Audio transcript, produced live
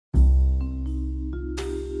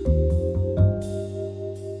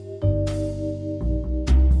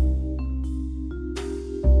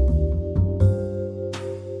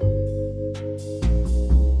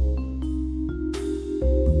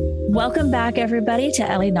Welcome back, everybody, to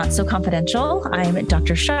Ellie Not So Confidential. I'm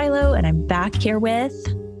Dr. Shiloh, and I'm back here with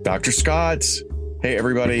Dr. Scott. Hey,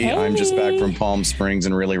 everybody. Hey. I'm just back from Palm Springs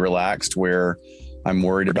and really relaxed, where I'm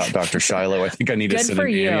worried about Dr. Shiloh. I think I need to send an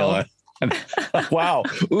email. Wow.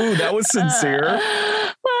 Ooh, that was sincere.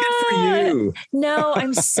 Good for you. No,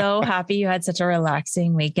 I'm so happy you had such a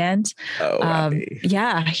relaxing weekend.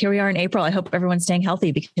 Yeah, here we are in April. I hope everyone's staying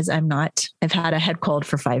healthy because I'm not. I've had a head cold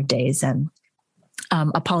for 5 days, and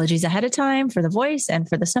apologies ahead of time for the voice and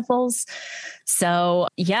for the sniffles. So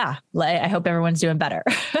yeah, I hope everyone's doing better.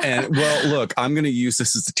 And well, look, I'm going to use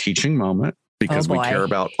this as a teaching moment because we care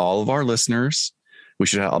about all of our listeners. We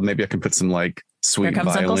should have, maybe I can put some like sweet Here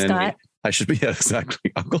comes violin. Uncle Scott. I should be, yeah,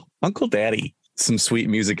 exactly. Uncle Daddy, some sweet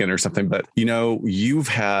music in or something. But you know,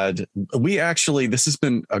 this has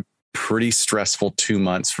been a pretty stressful 2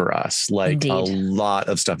 months for us. Like Indeed. A lot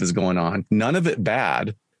of stuff is going on. None of it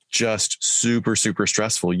bad. Just super, super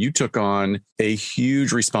stressful. You took on a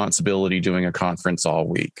huge responsibility doing a conference all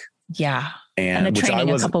week. Yeah. And a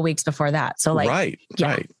training a couple weeks before that. So like,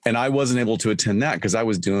 right. And I wasn't able to attend that because I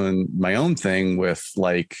was doing my own thing with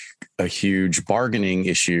like a huge bargaining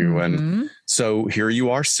issue. Mm-hmm. And so here you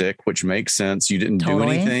are sick, which makes sense. You didn't do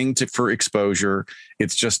anything for exposure.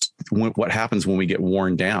 It's just what happens when we get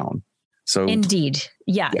worn down. So Indeed.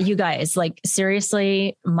 Yeah. You guys, like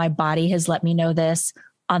seriously, my body has let me know this.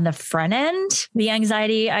 On the front end, the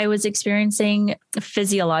anxiety I was experiencing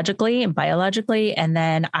physiologically and biologically, and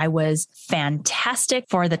then I was fantastic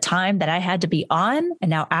for the time that I had to be on. And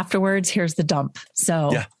now afterwards, here's the dump.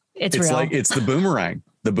 So it's real. Like, it's the boomerang.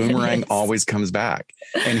 The boomerang always comes back.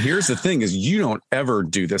 And here's the thing is you don't ever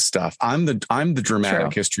do this stuff. I'm the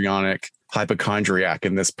dramatic, histrionic hypochondriac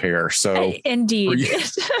in this pair. So indeed.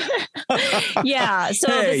 Yeah. So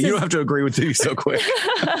hey, you don't have to agree with me so quick.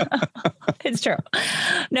 It's true.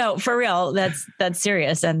 No, for real. That's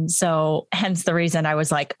serious. And so hence the reason I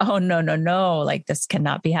was like, oh, no, like this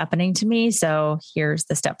cannot be happening to me. So here's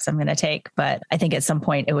the steps I'm going to take. But I think at some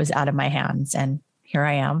point it was out of my hands and here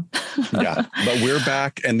I am. Yeah, but we're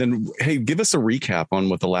back. And then, hey, give us a recap on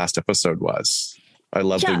what the last episode was. I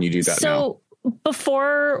love when you do that now.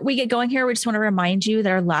 Before we get going here, we just want to remind you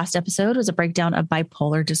that our last episode was a breakdown of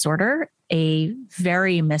bipolar disorder, a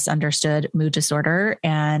very misunderstood mood disorder,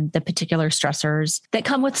 and the particular stressors that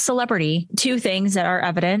come with celebrity. Two things that are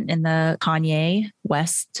evident in the Kanye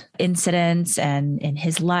West incidents and in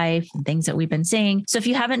his life and things that we've been seeing. So if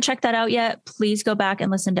you haven't checked that out yet, please go back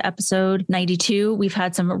and listen to episode 92. We've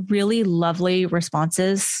had some really lovely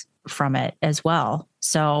responses from it as well.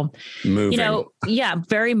 So, moving.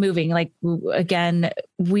 Very moving. Like, again,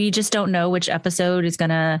 we just don't know which episode is going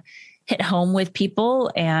to hit home with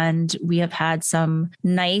people. And we have had some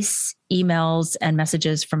nice emails and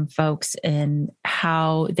messages from folks in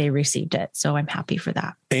how they received it. So I'm happy for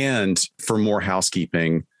that. And for more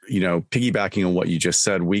housekeeping, piggybacking on what you just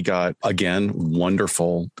said, we got, again,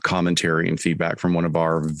 wonderful commentary and feedback from one of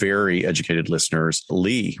our very educated listeners,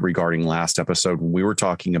 Lee, regarding last episode when we were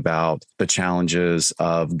talking about the challenges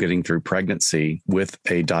of getting through pregnancy with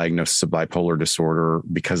a diagnosis of bipolar disorder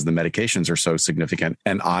because the medications are so significant.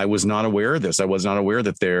 And I was not aware of this. I was not aware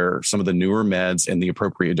that some of the newer meds and the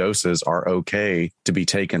appropriate doses are okay to be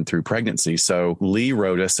taken through pregnancy. So Lee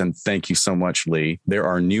wrote us, and thank you so much, Lee. There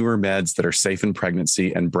are newer meds that are safe in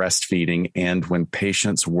pregnancy and breastfeeding, and when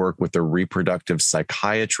patients work with a reproductive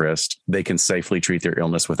psychiatrist, they can safely treat their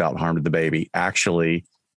illness without harm to the baby. Actually,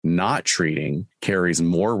 not treating carries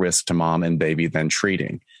more risk to mom and baby than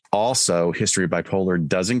treating. Also, history of bipolar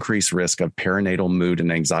does increase risk of perinatal mood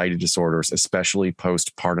and anxiety disorders, especially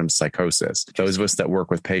postpartum psychosis. Those of us that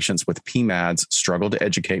work with patients with PMADs struggle to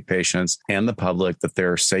educate patients and the public that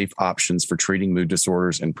there are safe options for treating mood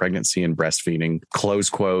disorders in pregnancy and breastfeeding. Close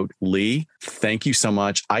quote. Lee, thank you so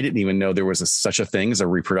much. I didn't even know there was such a thing as a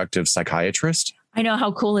reproductive psychiatrist. I know.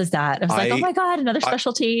 How cool is that? I was like, oh my God, another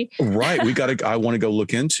specialty. Right. I want to go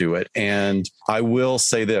look into it. And I will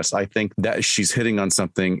say this. I think that she's hitting on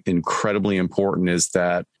something incredibly important, is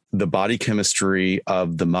that the body chemistry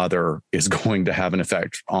of the mother is going to have an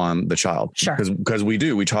effect on the child. Sure. Because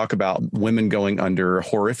we talk about women going under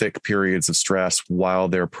horrific periods of stress while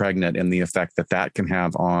they're pregnant and the effect that can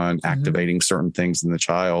have on activating certain things in the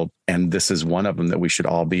child. And this is one of them that we should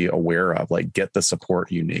all be aware of. Like, get the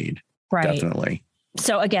support you need. Right. Definitely.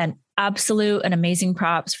 So again, absolute and amazing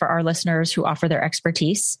props for our listeners who offer their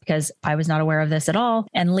expertise, because I was not aware of this at all.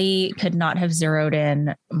 And Lee could not have zeroed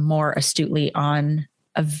in more astutely on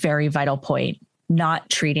a very vital point not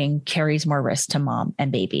treating carries more risk to mom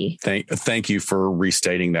and baby. Thank you for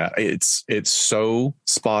restating that. It's so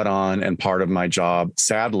spot on and part of my job,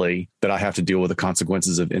 sadly, that I have to deal with the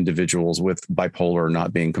consequences of individuals with bipolar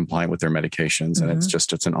not being compliant with their medications. And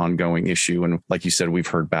it's an ongoing issue. And like you said, we've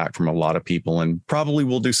heard back from a lot of people and probably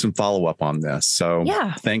we'll do some follow up on this. So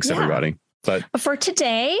thanks everybody. But for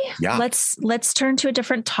today, let's turn to a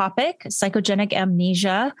different topic, psychogenic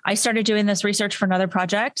amnesia. I started doing this research for another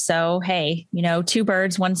project. So, hey, two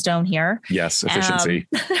birds, one stone here. Yes, efficiency.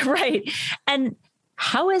 Right. And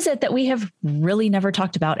how is it that we have really never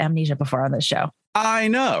talked about amnesia before on this show? I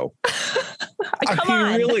know.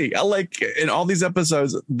 Really, like in all these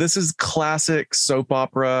episodes, this is classic soap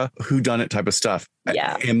opera, whodunit type of stuff.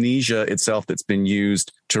 Yeah. Amnesia itself that's been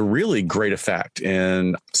used to really great effect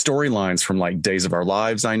in storylines from like Days of Our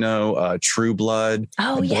Lives, I know, True Blood,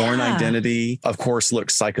 Born Identity. Of course, look,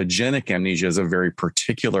 psychogenic amnesia is a very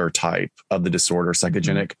particular type of the disorder.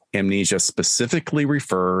 Psychogenic amnesia specifically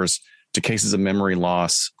refers to cases of memory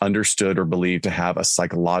loss understood or believed to have a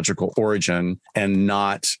psychological origin and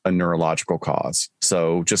not a neurological cause.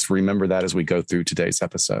 So just remember that as we go through today's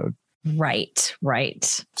episode. Right.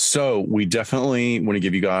 So we definitely want to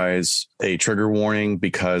give you guys a trigger warning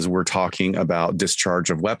because we're talking about discharge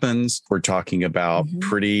of weapons. We're talking about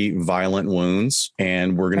pretty violent wounds,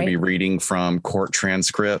 and we're going to be reading from court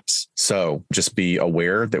transcripts. So just be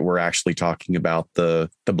aware that we're actually talking about the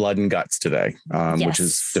blood and guts today, which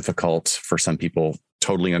is difficult for some people.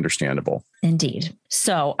 Totally understandable. Indeed.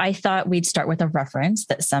 So I thought we'd start with a reference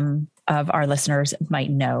that some of our listeners might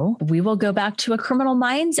know. We will go back to a Criminal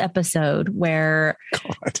Minds episode where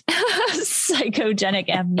psychogenic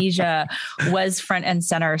amnesia was front and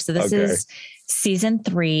center. So this is season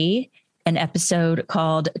 3, an episode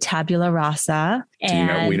called Tabula Rasa.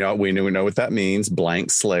 And we know what that means. Blank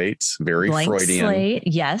slate, very Freudian. Slate.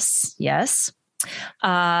 Yes.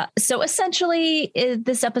 So essentially,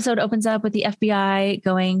 this episode opens up with the FBI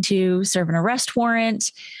going to serve an arrest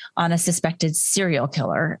warrant on a suspected serial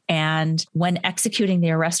killer. And when executing the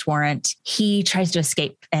arrest warrant, he tries to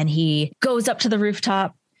escape and he goes up to the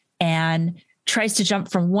rooftop and tries to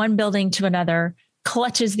jump from one building to another,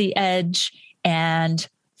 clutches the edge and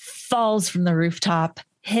falls from the rooftop,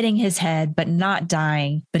 hitting his head, but not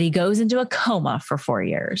dying. But he goes into a coma for 4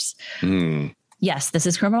 years. Yes, this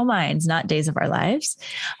is Criminal Minds, not Days of Our Lives.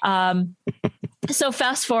 So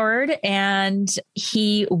fast forward and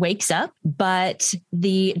he wakes up, but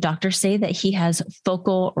the doctors say that he has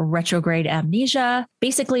focal retrograde amnesia,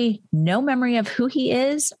 basically no memory of who he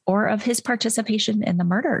is or of his participation in the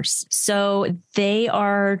murders. So they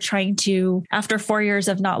are trying to, after 4 years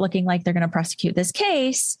of not looking like they're going to prosecute this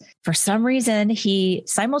case, for some reason, he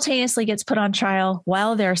simultaneously gets put on trial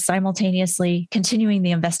while they're simultaneously continuing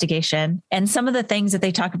the investigation. And some of the things that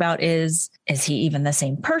they talk about is he even the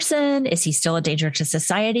same person? Is he still a danger to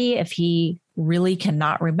society if he really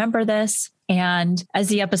cannot remember this? And as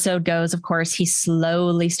the episode goes, of course, he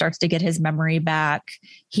slowly starts to get his memory back.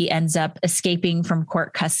 He ends up escaping from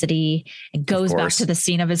court custody and goes back to the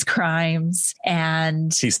scene of his crimes.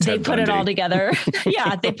 And they put it all together.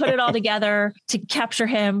 They put it all together to capture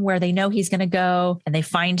him where they know he's going to go. And they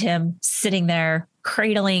find him sitting there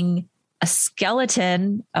cradling a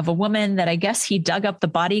skeleton of a woman that I guess he dug up the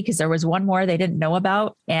body because there was one more they didn't know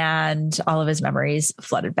about, and all of his memories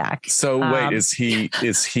flooded back. So wait, is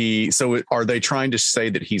he, so are they trying to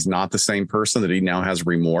say that he's not the same person, that he now has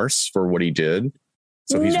remorse for what he did?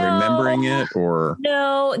 So he's remembering it, or?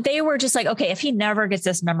 No, they were just like, okay, if he never gets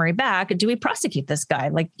this memory back, do we prosecute this guy?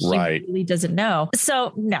 Like he really doesn't know.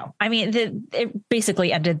 So no, I mean, it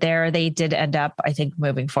basically ended there. They did end up, I think,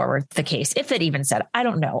 moving forward the case. If it even said, I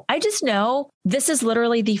don't know. I just know this is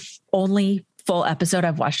literally the only full episode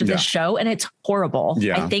I've watched of this show, and it's horrible.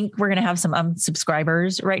 I think we're going to have some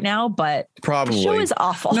unsubscribers right now, but probably the show is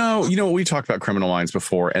awful. No, we talked about Criminal Minds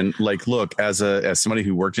before, and like, look, as somebody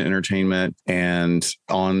who worked in entertainment and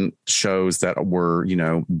on shows that were,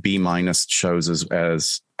 B- shows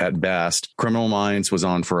as at best, Criminal Minds was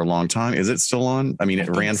on for a long time. Is it still on? I mean,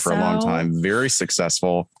 it ran for a long time, very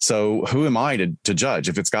successful. So who am I to judge?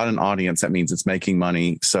 If it's got an audience, that means it's making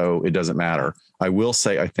money. So it doesn't matter. I will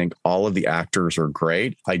say, I think all of the actors are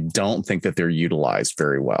great. I don't think that they're utilized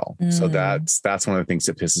very well. So that's one of the things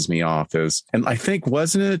that pisses me off is, and I think,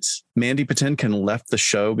 wasn't it Mandy Patinkin left the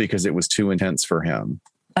show because it was too intense for him?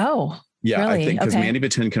 Oh, yeah, really? I think because Mandy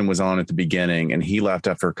Patinkin was on at the beginning and he left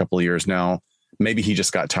after a couple of years. Now, maybe he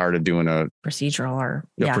just got tired of doing a procedural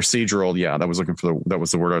procedural. Yeah, that was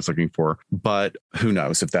the word I was looking for. But who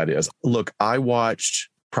knows if that is. Look, I watched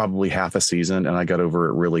probably half a season and I got over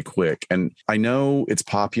it really quick. And I know it's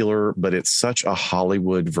popular, but it's such a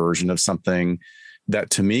Hollywood version of something that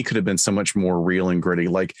to me could have been so much more real and gritty.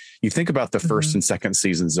 Like you think about the first and second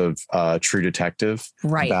seasons of True Detective,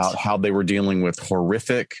 about how they were dealing with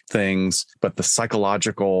horrific things, but the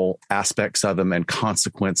psychological aspects of them and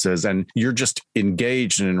consequences, and you're just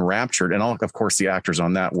engaged and enraptured. And of course, the actors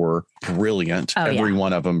on that were brilliant. Every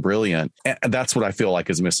one of them brilliant. And that's what I feel like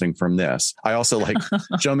is missing from this. I also like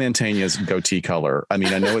Joe Mantegna's goatee color. I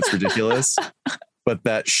mean, I know it's ridiculous, but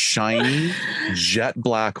that shiny, jet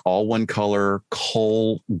black, all one color,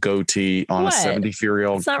 coal goatee on a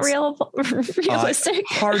 74-year-old. It's not realistic.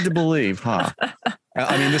 Hard to believe, huh?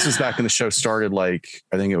 I mean, this was back when the show started, like,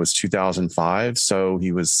 I think it was 2005. So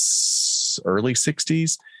he was early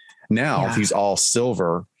 60s. Now he's all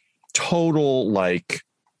silver, total, like,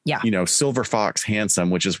 silver fox handsome,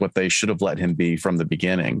 which is what they should have let him be from the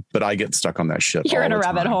beginning. But I get stuck on that shit. You're in a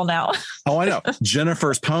rabbit hole now. Oh, I know.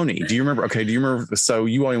 Jennifer's Pony. Do you remember? Okay. Do you remember? So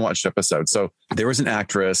you only watched episodes. So there was an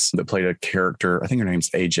actress that played a character. I think her name's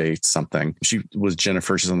AJ something. She was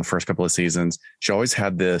Jennifer. She's on the first couple of seasons. She always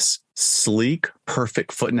had this sleek,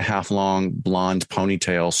 perfect 1.5 long blonde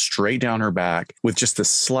ponytail straight down her back with just a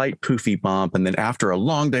slight poofy bump. And then after a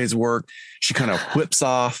long day's work, she kind of whips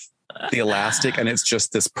off the elastic, and it's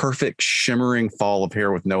just this perfect shimmering fall of hair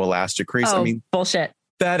with no elastic crease. Oh, I mean, bullshit.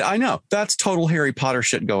 That I know, that's total Harry Potter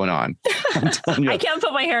shit going on. I can't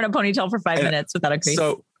put my hair in a ponytail for 5 minutes without a crease.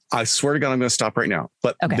 So I swear to God, I'm going to stop right now.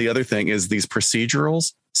 But the other thing is these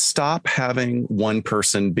procedurals, stop having one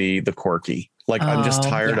person be the quirky. Like, I'm just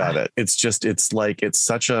tired of it. It's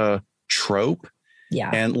such a trope. Yeah.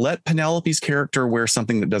 And let Penelope's character wear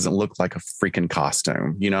something that doesn't look like a freaking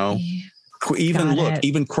costume, you know?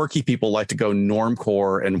 Even quirky people like to go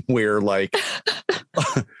normcore and wear like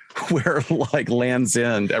Land's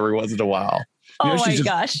End every once in a while.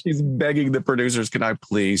 Gosh. She's begging the producers, can I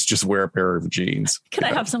please just wear a pair of jeans? Can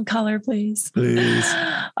I have some color, please? Please.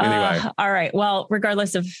 Anyway. All right. Well,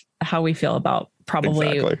 regardless of how we feel about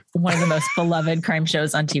probably one of the most beloved crime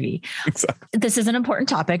shows on TV. Exactly. This is an important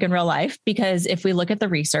topic in real life, because if we look at the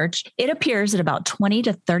research, it appears that about 20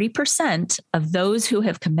 to 30% of those who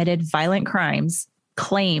have committed violent crimes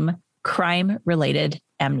claim crime-related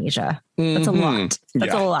amnesia. That's a lot.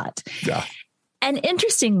 That's a lot. Yeah. And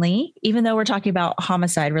interestingly, even though we're talking about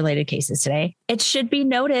homicide-related cases today, it should be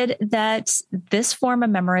noted that this form of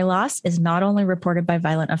memory loss is not only reported by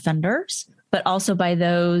violent offenders, but also by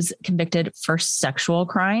those convicted for sexual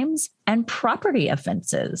crimes and property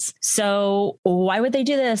offenses. So why would they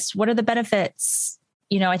do this? What are the benefits?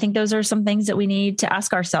 You know, I think those are some things that we need to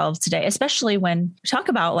ask ourselves today, especially when we talk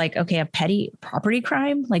about like, okay, a petty property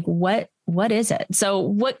crime, like what is it? So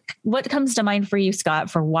what comes to mind for you,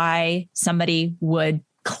 Scott, for why somebody would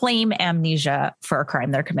claim amnesia for a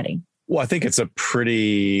crime they're committing? Well, I think it's a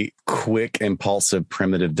pretty quick, impulsive,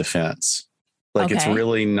 primitive defense. Like it's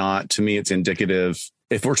really not, to me, it's indicative.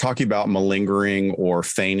 If we're talking about malingering or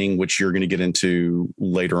feigning, which you're going to get into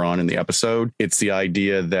later on in the episode, it's the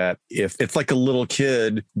idea that if it's like a little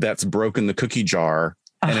kid that's broken the cookie jar,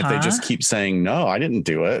 and if they just keep saying, no, I didn't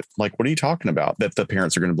do it, like, what are you talking about? That the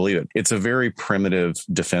parents are going to believe it. It's a very primitive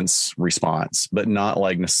defense response, but not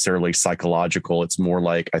like necessarily psychological. It's more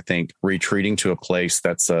like, I think, retreating to a place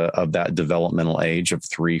that's of that developmental age of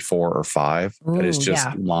 3, 4, or 5 that is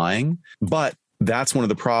just lying. But that's one of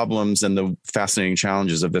the problems and the fascinating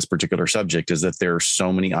challenges of this particular subject, is that there are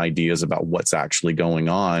so many ideas about what's actually going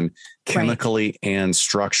on chemically and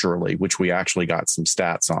structurally, which we actually got some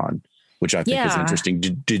stats on, which I think is interesting.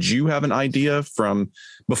 Did you have an idea from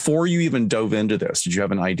before you even dove into this? Did you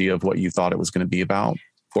have an idea of what you thought it was going to be about,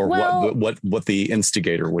 or what the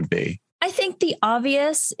instigator would be? I think the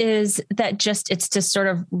obvious is that it's to sort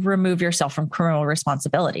of remove yourself from criminal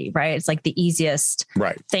responsibility, right? It's like the easiest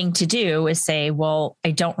thing to do is say, well,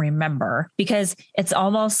 I don't remember, because it's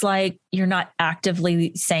almost like you're not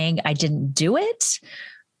actively saying I didn't do it,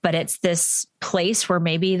 but it's this place where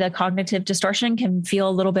maybe the cognitive distortion can feel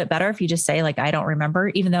a little bit better if you just say like, I don't remember,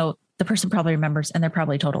 even though the person probably remembers and they're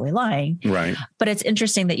probably totally lying. Right. But it's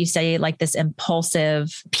interesting that you say like this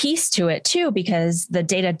impulsive piece to it too, because the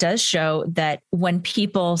data does show that when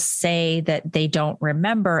people say that they don't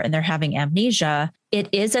remember and they're having amnesia, it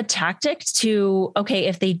is a tactic to, okay,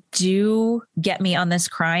 if they do get me on this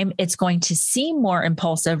crime, it's going to seem more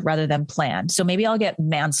impulsive rather than planned. So maybe I'll get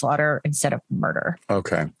manslaughter instead of murder.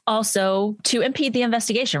 Okay. Also, to impede the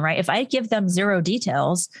investigation, right? If I give them zero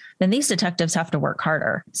details, then these detectives have to work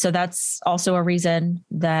harder. So that's also a reason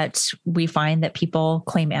that we find that people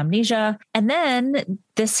claim amnesia. And then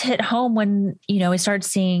this hit home when, we started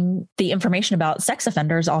seeing the information about sex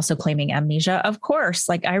offenders also claiming amnesia. Of course,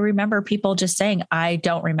 like I remember people just saying, I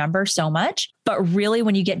don't remember so much, but really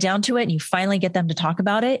when you get down to it and you finally get them to talk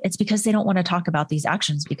about it, it's because they don't want to talk about these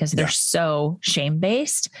actions because they're so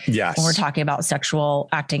shame-based. Yes. When we're talking about sexual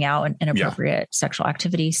acting out and inappropriate sexual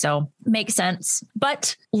activity. So makes sense.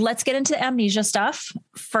 But let's get into amnesia stuff.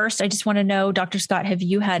 First, I just want to know, Dr. Scott, have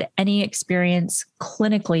you had any experience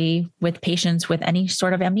clinically with patients with any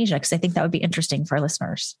sort of amnesia? Because I think that would be interesting for our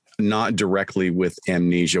listeners. Not directly with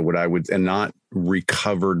amnesia, and not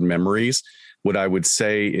recovered memories. What I would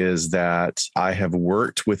say is that I have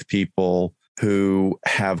worked with people who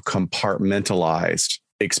have compartmentalized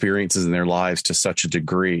experiences in their lives to such a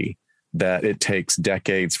degree that it takes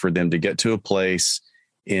decades for them to get to a place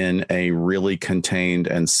in a really contained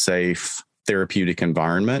and safe therapeutic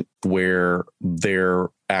environment where they're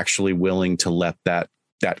actually willing to let that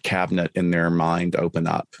cabinet in their mind open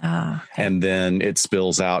up. Okay. And then it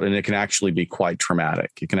spills out, and it can actually be quite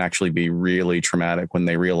traumatic. It can actually be really traumatic when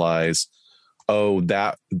they realize, oh,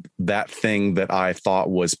 that thing that I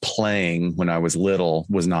thought was playing when I was little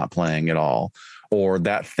was not playing at all. Or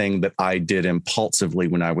that thing that I did impulsively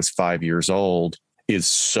when I was 5 years old is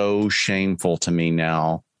so shameful to me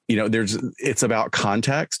now. It's about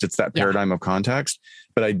context. It's that paradigm of context.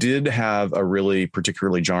 But I did have a really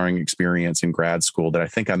particularly jarring experience in grad school that I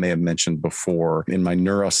think I may have mentioned before in my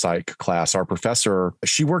neuropsych class. Our professor,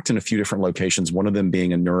 she worked in a few different locations, one of them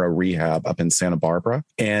being a neuro rehab up in Santa Barbara.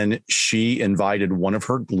 And she invited one of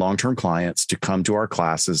her long-term clients to come to our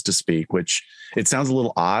classes to speak, which it sounds a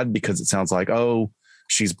little odd because it sounds like, oh,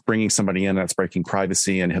 she's bringing somebody in that's breaking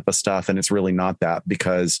privacy and HIPAA stuff. And it's really not that,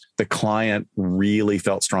 because the client really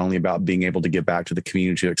felt strongly about being able to give back to the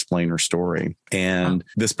community to explain her story. And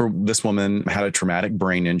this woman had a traumatic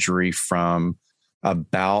brain injury from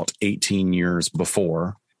about 18 years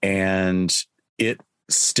before. And it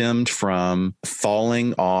stemmed from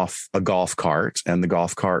falling off a golf cart and the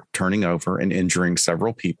golf cart turning over and injuring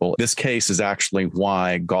several people. This case is actually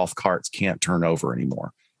why golf carts can't turn over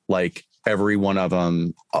anymore. Like, every one of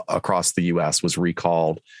them across the U.S. was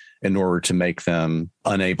recalled in order to make them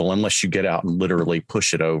unable, unless you get out and literally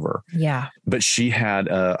push it over. Yeah. But she had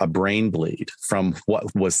a brain bleed from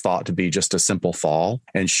what was thought to be just a simple fall.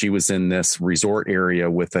 And she was in this resort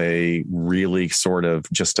area with a really sort of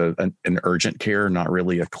just an urgent care, not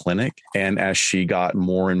really a clinic. And as she got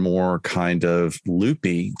more and more kind of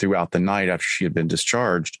loopy throughout the night after she had been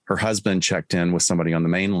discharged, her husband checked in with somebody on the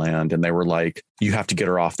mainland, and they were like, you have to get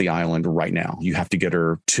her off the island right now. You have to get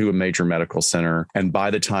her to a major medical center. And by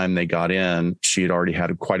the time they got in, she had already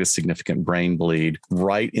had quite a significant brain bleed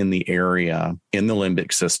right in the area in the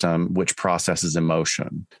limbic system, which processes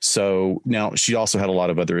emotion. So now she also had a lot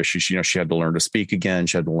of other issues. She had to learn to speak again.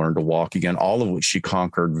 She had to learn to walk again, all of which she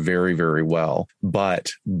conquered very, very well.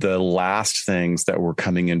 But the last things that were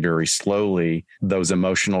coming in very slowly, those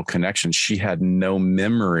emotional connections, she had no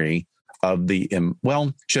memory of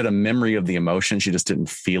she had a memory of the emotion. She just didn't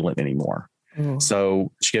feel it anymore.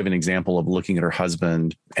 So she gave an example of looking at her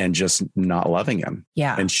husband and just not loving him.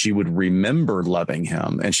 Yeah. And she would remember loving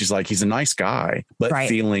him. And she's like, he's a nice guy, but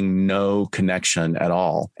feeling no connection at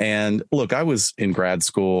all. And look, I was in grad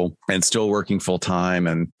school and still working full time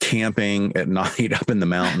and camping at night up in the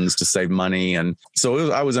mountains to save money. And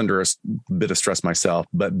so I was under a bit of stress myself.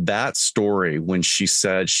 But that story, when she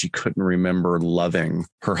said she couldn't remember loving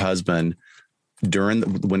her husband,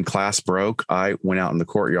 when class broke, I went out in the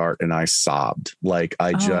courtyard and I sobbed. Like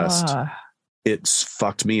it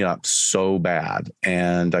fucked me up so bad.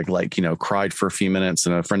 And I cried for a few minutes,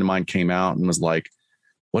 and a friend of mine came out and was like,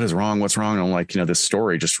 what is wrong? What's wrong? And I'm like, this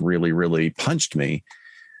story just really, really punched me.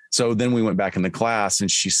 So then we went back in the class, and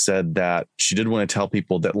she said that she did want to tell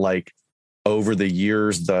people that over the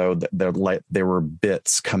years, though, that there were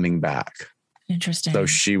bits coming back. Interesting. So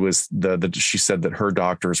she said that her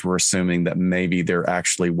doctors were assuming that maybe there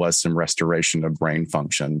actually was some restoration of brain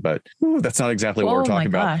function, but that's not exactly what we're talking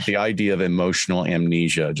about. The idea of emotional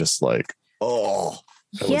amnesia, just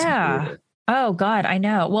yeah. Oh God, I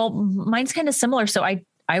know. Well, mine's kind of similar. So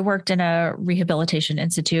I worked in a rehabilitation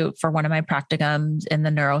institute for one of my practicums in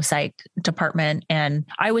the neuropsych department. And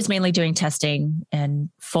I was mainly doing testing and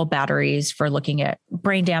full batteries for looking at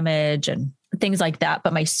brain damage and things like that.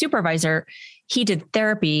 But my supervisor, he did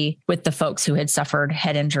therapy with the folks who had suffered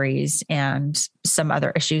head injuries and some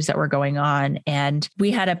other issues that were going on. And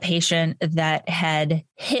we had a patient that had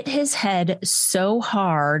hit his head so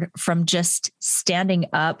hard from just standing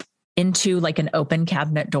up into an open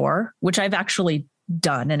cabinet door, which I've actually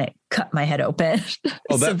done, and it cut my head open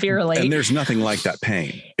severely. And there's nothing like that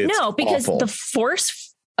pain. It's no, because awful. the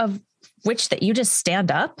force of which that you just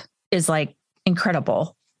stand up is like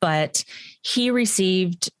incredible. But he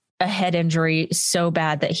received a head injury so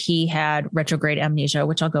bad that he had retrograde amnesia,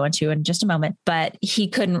 which I'll go into in just a moment, but he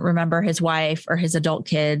couldn't remember his wife or his adult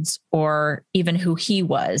kids or even who he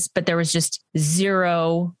was. But there was just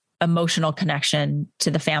zero emotional connection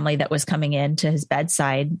to the family that was coming in to his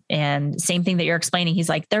bedside. And same thing that you're explaining. He's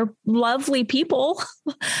like, they're lovely people.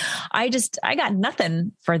 I got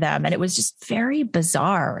nothing for them. And it was just very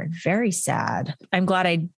bizarre and very sad. I'm glad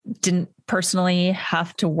I didn't personally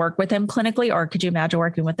have to work with him clinically, or could you imagine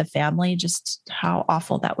working with the family? Just how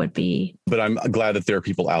awful that would be. But I'm glad that there are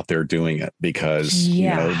people out there doing it because,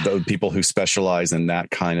 the people who specialize in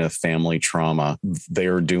that kind of family trauma, they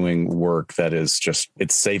are doing work that is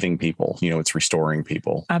it's saving people, it's restoring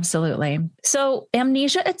people. Absolutely. So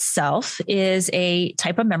amnesia itself is a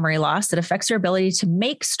type of memory loss that affects your ability to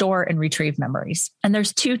make, store, and retrieve memories. And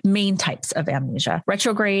there's two main types of amnesia: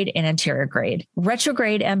 retrograde and anterograde.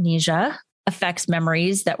 Retrograde amnesia affects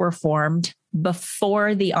memories that were formed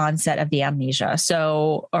before the onset of the amnesia.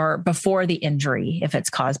 Or before the injury, if it's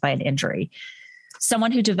caused by an injury.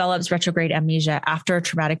 Someone who develops retrograde amnesia after a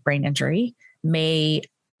traumatic brain injury may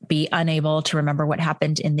be unable to remember what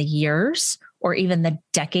happened in the years or even the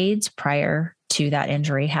decades prior to that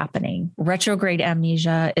injury happening. Retrograde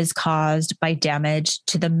amnesia is caused by damage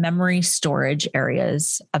to the memory storage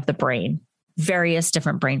areas of the brain, various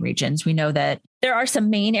different brain regions. We know that there are some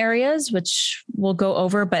main areas, which we'll go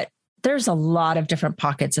over, but there's a lot of different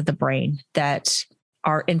pockets of the brain that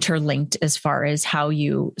are interlinked as far as how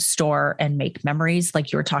you store and make memories.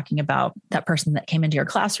 Like you were talking about that person that came into your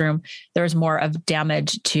classroom, there's more of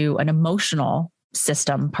damage to an emotional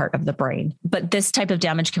system part of the brain. But this type of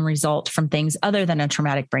damage can result from things other than a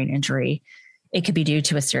traumatic brain injury. It could be due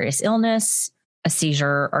to a serious illness, a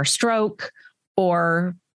seizure or stroke,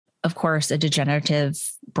 or of course, a degenerative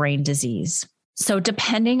brain disease. So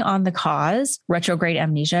depending on the cause, retrograde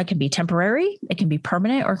amnesia can be temporary, it can be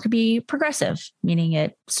permanent, or it could be progressive, meaning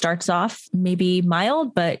it starts off maybe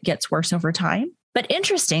mild, but gets worse over time. But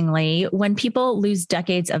interestingly, when people lose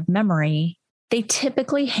decades of memory, they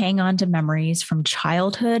typically hang on to memories from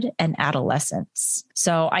childhood and adolescence.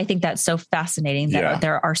 So I think that's so fascinating that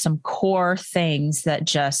there are some core things that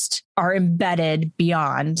just are embedded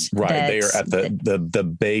beyond. Right. They are at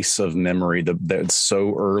the base of memory. That's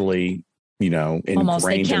so early, ingrained almost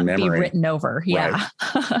they can't in memory. Be written over. Yeah.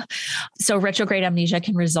 Right. So retrograde amnesia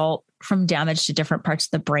can result from damage to different parts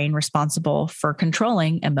of the brain responsible for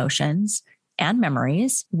controlling emotions and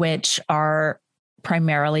memories, which are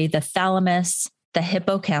primarily the thalamus, the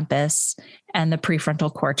hippocampus, and the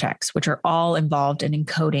prefrontal cortex, which are all involved in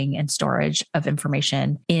encoding and storage of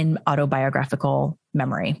information in autobiographical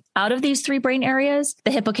memory. Out of these three brain areas,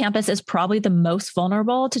 the hippocampus is probably the most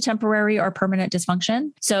vulnerable to temporary or permanent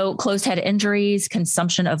dysfunction. So closed head injuries,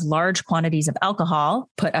 consumption of large quantities of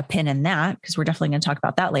alcohol, put a pin in that because we're definitely going to talk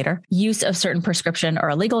about that later, use of certain prescription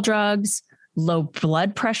or illegal drugs, low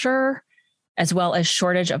blood pressure, as well as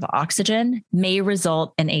shortage of oxygen may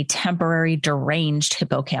result in a temporary deranged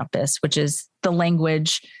hippocampus, which is the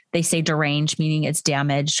language they say deranged, meaning it's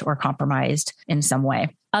damaged or compromised in some way.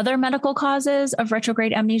 Other medical causes of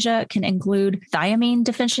retrograde amnesia can include thiamine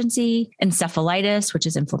deficiency, encephalitis, which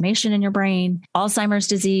is inflammation in your brain, Alzheimer's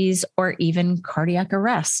disease, or even cardiac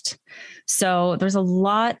arrest. So there's a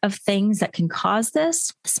lot of things that can cause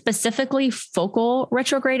this, specifically focal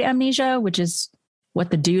retrograde amnesia, which is what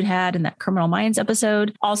the dude had in that Criminal Minds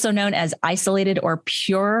episode, also known as isolated or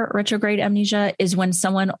pure retrograde amnesia, is when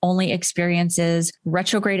someone only experiences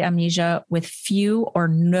retrograde amnesia with few or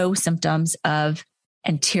no symptoms of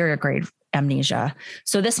anterograde amnesia.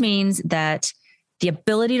 So this means that the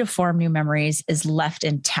ability to form new memories is left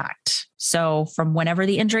intact. So from whenever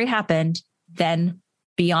the injury happened, then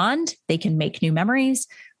beyond, they can make new memories,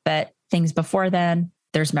 but things before then,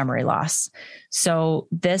 there's memory loss. So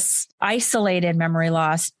this isolated memory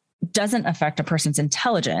loss doesn't affect a person's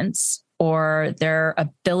intelligence or their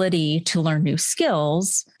ability to learn new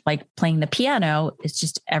skills, like playing the piano. It's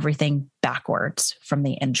just everything backwards from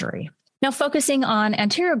the injury. Now, focusing on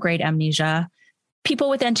anterograde amnesia, people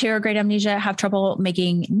with anterograde amnesia have trouble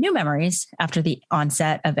making new memories after the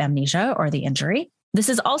onset of amnesia or the injury. This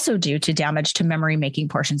is also due to damage to memory-making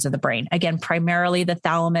portions of the brain. Again, primarily the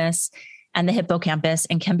thalamus and the hippocampus,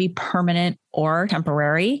 and can be permanent or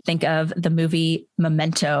temporary. Think of the movie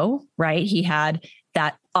Memento, right? He had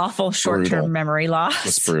that awful short-term memory loss.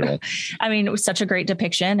 It's brutal. I mean, it was such a great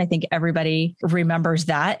depiction. I think everybody remembers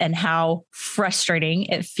that and how frustrating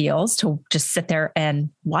it feels to just sit there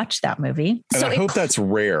and watch that movie. And so I hope that's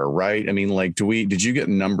rare, right? I mean, like, did you get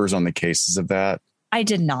numbers on the cases of that? I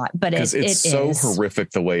did not, but because it's so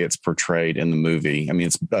horrific the way it's portrayed in the movie. I mean,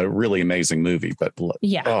 it's a really amazing movie, but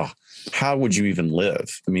how would you even live?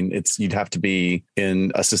 I mean, you'd have to be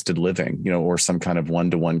in assisted living, or some kind of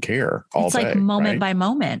one-to-one care all day. It's like moment by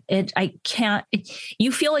moment.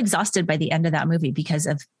 You feel exhausted by the end of that movie because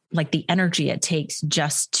of like the energy it takes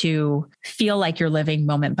just to feel like you're living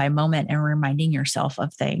moment by moment and reminding yourself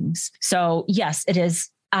of things. So yes, it is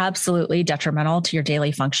absolutely detrimental to your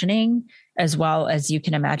daily functioning, as well as you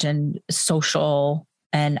can imagine social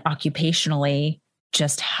and occupationally,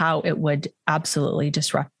 just how it would absolutely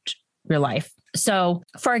disrupt your life. So,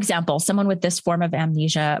 for example, someone with this form of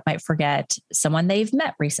amnesia might forget someone they've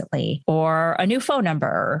met recently, or a new phone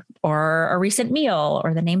number, or a recent meal,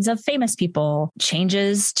 or the names of famous people,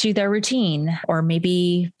 changes to their routine, or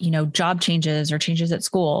maybe, job changes or changes at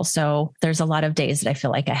school. So there's a lot of days that I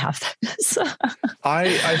feel like I have this.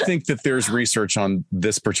 I think that there's research on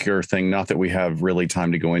this particular thing, not that we have really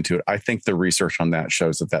time to go into it. I think the research on that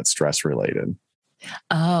shows that that's stress related.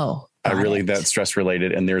 Oh, that's stress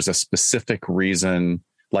related. And there's a specific reason,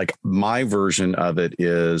 like my version of it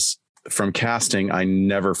is from casting. I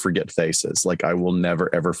never forget faces. Like I will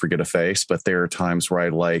never, ever forget a face, but there are times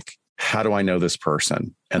where how do I know this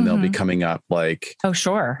person? And they'll be coming up like, oh,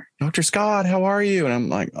 sure. Dr. Scott, how are you? And I'm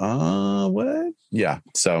like, what? Yeah.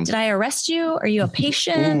 So did I arrest you? Are you a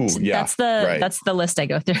patient? Ooh, yeah, that's the list I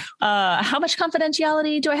go through. How much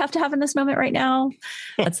confidentiality do I have to have in this moment right now?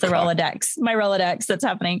 That's the Rolodex, my Rolodex that's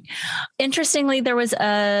happening. Interestingly, there was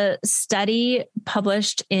a study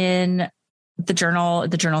published in the journal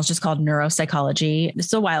is just called Neuropsychology. This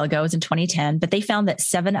is a while ago, it was in 2010, but they found that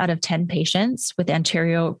 7 out of 10 patients with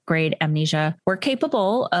anterograde amnesia were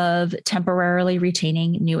capable of temporarily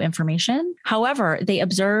retaining new information. However, they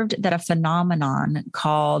observed that a phenomenon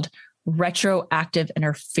called retroactive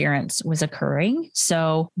interference was occurring.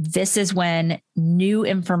 So this is when new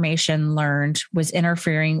information learned was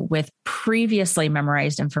interfering with previously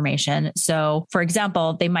memorized information. So for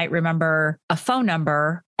example, they might remember a phone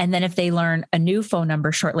number, and then if they learn a new phone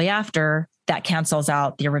number shortly after, that cancels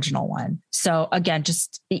out the original one. So again,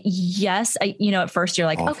 at first you're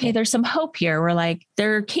like, awful. Okay, there's some hope here. We're like,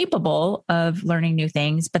 they're capable of learning new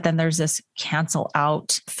things, but then there's this cancel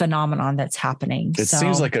out phenomenon that's happening. It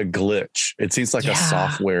seems like a glitch. It seems like a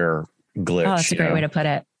software glitch. Oh, that's a great way to put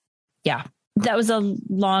it. Yeah. That was a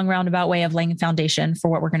long roundabout way of laying a foundation for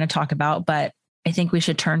what we're going to talk about, but I think we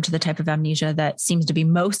should turn to the type of amnesia that seems to be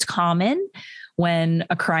most common when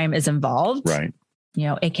a crime is involved. Right.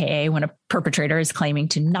 AKA when a perpetrator is claiming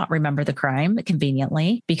to not remember the crime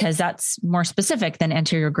conveniently, because that's more specific than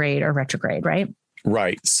anterograde or retrograde, right?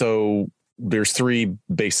 Right. So there's 3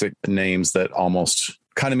 basic names that almost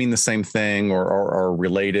kind of mean the same thing or are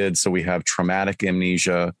related. So we have traumatic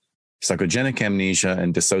amnesia, psychogenic amnesia,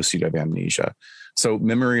 and dissociative amnesia. So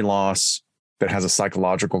memory loss that has a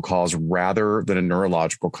psychological cause rather than a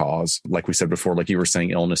neurological cause. Like we said before, like you were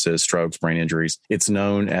saying, illnesses, strokes, brain injuries, it's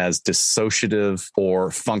known as dissociative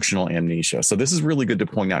or functional amnesia. So this is really good to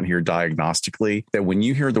point out here diagnostically that when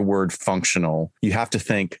you hear the word functional, you have to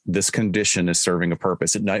think this condition is serving a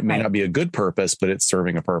purpose. It may not be a good purpose, but it's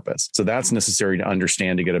serving a purpose. So that's necessary to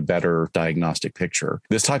understand to get a better diagnostic picture.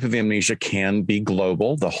 This type of amnesia can be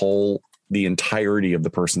global, the entirety of the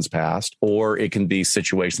person's past, or it can be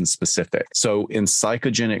situation specific. So in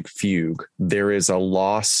psychogenic fugue, there is a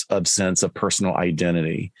loss of sense of personal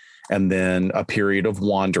identity and then a period of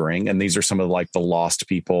wandering. And these are some of the lost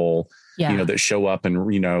people, that show up and,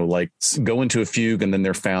 go into a fugue and then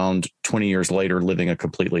they're found 20 years later living a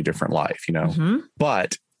completely different life,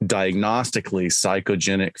 But diagnostically,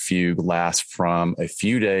 psychogenic fugue lasts from a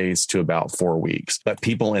few days to about 4 weeks. But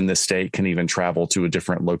people in this state can even travel to a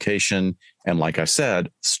different location and, like I said,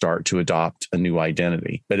 start to adopt a new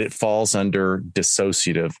identity. But it falls under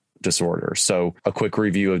dissociative disorder. So a quick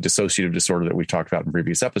review of dissociative disorder that we've talked about in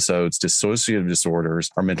previous episodes. Dissociative disorders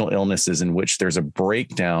are mental illnesses in which there's a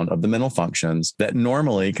breakdown of the mental functions that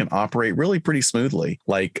normally can operate really pretty smoothly,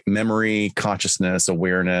 like memory, consciousness,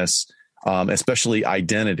 awareness, especially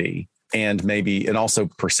identity, and also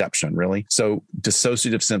perception, really. So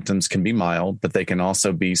dissociative symptoms can be mild, but they can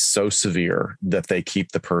also be so severe that they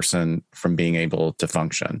keep the person from being able to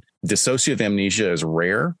function. Dissociative amnesia is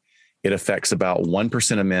rare. It affects about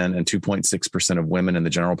 1% of men and 2.6% of women in the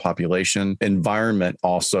general population. Environment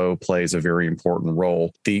also plays a very important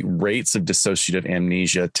role. The rates of dissociative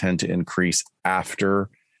amnesia tend to increase after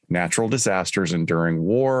natural disasters and during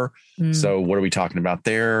war. So what are we talking about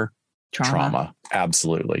there? Trauma.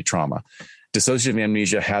 Absolutely. Trauma. Dissociative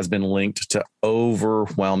amnesia has been linked to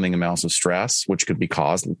overwhelming amounts of stress, which could be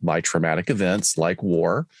caused by traumatic events like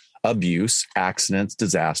war, abuse, accidents,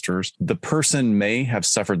 disasters. The person may have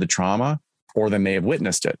suffered the trauma or they may have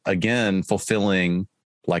witnessed it. Again, fulfilling,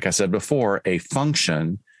 like I said before, a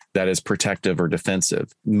function that is protective or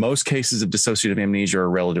defensive. Most cases of dissociative amnesia are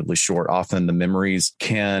relatively short. Often the memories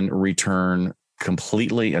can return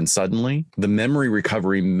completely and suddenly. The memory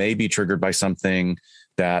recovery may be triggered by something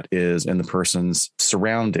that is in the person's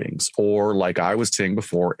surroundings, or like I was saying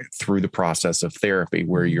before, through the process of therapy,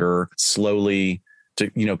 where you're slowly,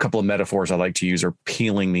 a couple of metaphors I like to use are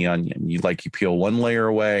peeling the onion. You peel one layer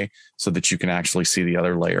away so that you can actually see the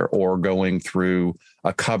other layer, or going through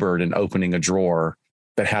a cupboard and opening a drawer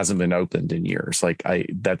that hasn't been opened in years.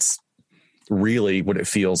 That's really what it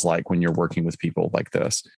feels like when you're working with people like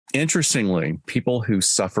this. Interestingly, people who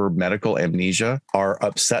suffer medical amnesia are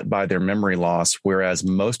upset by their memory loss, whereas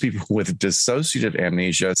most people with dissociative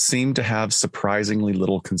amnesia seem to have surprisingly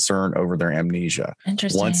little concern over their amnesia.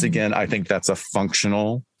 Interesting. Once again, I think that's a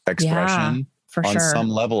functional expression. For on sure. some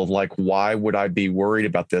level of why would I be worried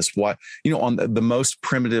about this? What, on the most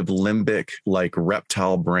primitive limbic,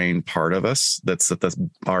 reptile brain part of us, that's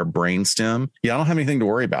our brain stem. Yeah, I don't have anything to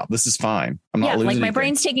worry about. This is fine. I'm not losing my anything.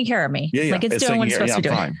 Brain's taking care of me. Yeah. It's doing what it's supposed to be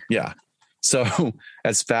doing. Fine. Yeah. So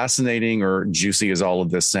as fascinating or juicy as all of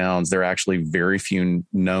this sounds, there are actually very few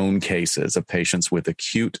known cases of patients with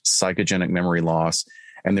acute psychogenic memory loss.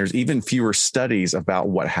 And there's even fewer studies about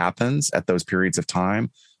what happens at those periods of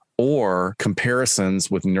time, or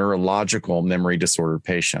comparisons with neurological memory disorder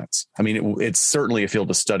patients. I mean, it's certainly a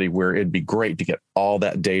field of study where it'd be great to get all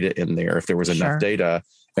that data in there if there was enough data,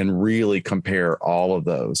 and really compare all of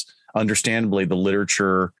those. Understandably, the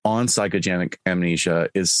literature on psychogenic amnesia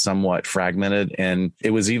is somewhat fragmented, and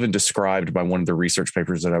it was even described by one of the research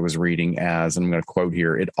papers that I was reading as, and I'm going to quote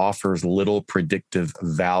here, it offers little predictive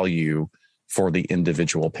value for the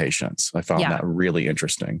individual patients. I found that really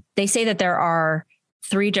interesting. They say that there are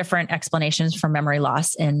 3 different explanations for memory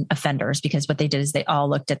loss in offenders, because what they did is they all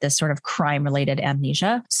looked at this sort of crime-related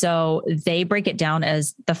amnesia. So they break it down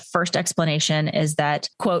as, the first explanation is that,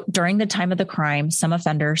 quote, during the time of the crime, some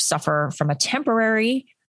offenders suffer from a temporary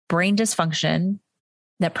brain dysfunction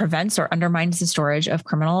that prevents or undermines the storage of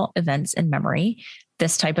criminal events in memory.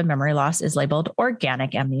 This type of memory loss is labeled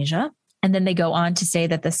organic amnesia. And then they go on to say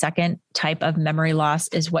that the second type of memory loss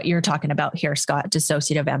is what you're talking about here, Scott,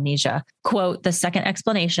 dissociative amnesia. Quote, the second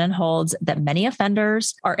explanation holds that many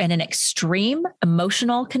offenders are in an extreme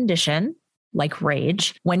emotional condition, like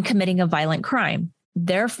rage, when committing a violent crime.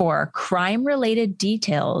 Therefore, crime-related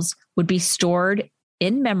details would be stored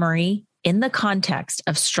in memory in the context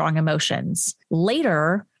of strong emotions.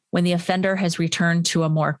 Later, when the offender has returned to a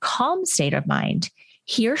more calm state of mind,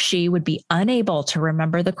 he or she would be unable to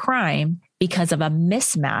remember the crime because of a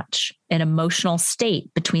mismatch in emotional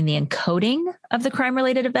state between the encoding of the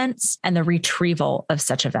crime-related events and the retrieval of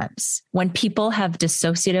such events. When people have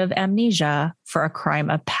dissociative amnesia for a crime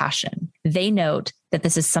of passion, they note that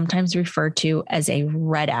this is sometimes referred to as a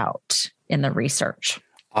readout in the research.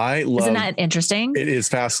 Isn't that interesting? It is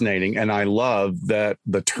fascinating. And I love that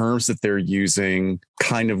the terms that they're using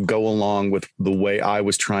kind of go along with the way I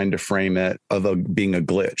was trying to frame it of being a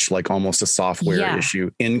glitch, like almost a software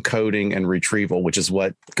issue, encoding and retrieval, which is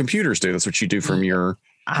what computers do. That's what you do from your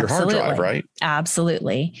hard drive, right?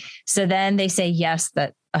 Absolutely. So then they say, yes,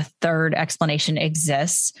 that a third explanation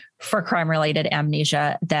exists for crime-related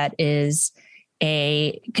amnesia, that is,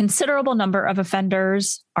 a considerable number of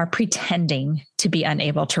offenders are pretending to be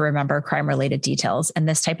unable to remember crime-related details. And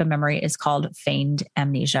this type of memory is called feigned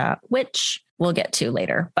amnesia, which we'll get to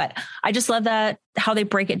later. But I just love that, how they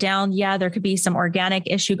break it down. Yeah, there could be some organic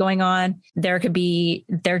issue going on. There could be,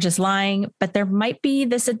 they're just lying, but there might be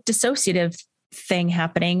this dissociative thing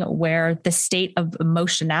happening where the state of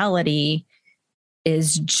emotionality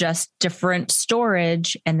is just different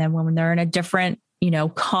storage. And then when they're in a different,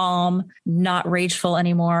 calm, not rageful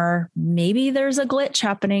anymore, maybe there's a glitch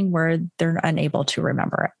happening where they're unable to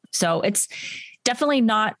remember it. So it's definitely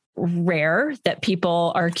not rare that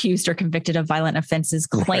people are accused or convicted of violent offenses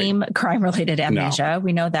claim crime-related amnesia. No.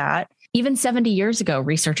 We know that. Even 70 years ago,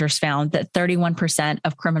 researchers found that 31%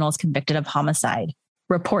 of criminals convicted of homicide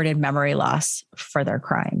reported memory loss for their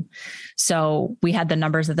crime. So we had the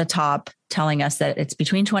numbers at the top telling us that it's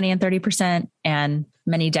between 20 and 30%. And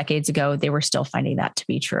many decades ago, they were still finding that to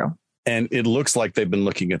be true. And it looks like they've been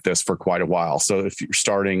looking at this for quite a while. So if you're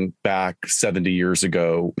starting back 70 years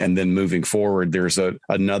ago and then moving forward, there's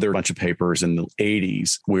another bunch of papers in the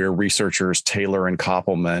 80s where researchers Taylor and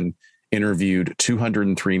Koppelman interviewed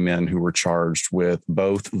 203 men who were charged with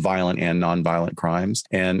both violent and nonviolent crimes.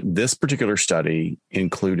 And this particular study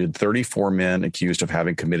included 34 men accused of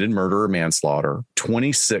having committed murder or manslaughter.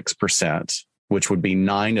 26% which would be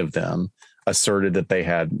 9 of them, asserted that they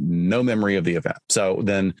had no memory of the event. So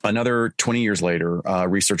then another 20 years later,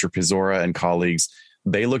 researcher Pizzora and colleagues,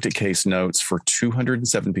 they looked at case notes for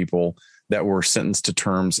 207 people that were sentenced to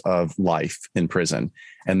terms of life in prison.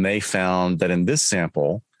 And they found that in this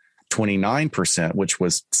sample, 29%, which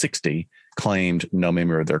was 60, claimed no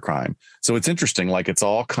memory of their crime. So it's interesting, like it's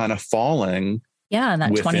all kind of falling. Yeah, and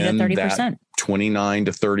that 20 to 30%. 29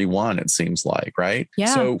 to 31, it seems like, right?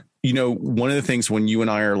 Yeah. So, one of the things when you and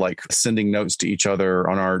I are like sending notes to each other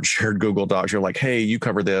on our shared Google Docs, you're like, hey, you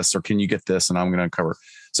cover this, or can you get this? And I'm going to cover.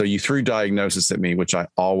 So you threw diagnosis at me, which I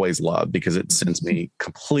always love because it sends me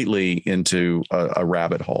completely into a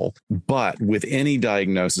rabbit hole. But with any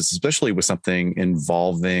diagnosis, especially with something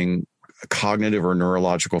involving cognitive or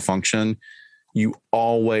neurological function, you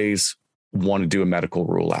always want to do a medical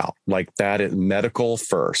rule out. Like that is medical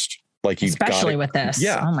first. Like you, especially with this.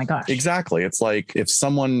 Yeah. Oh my gosh. Exactly. It's like if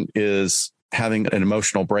someone is having an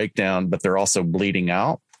emotional breakdown, but they're also bleeding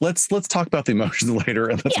out, let's talk about the emotions later,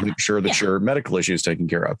 and let's make sure that your medical issue is taken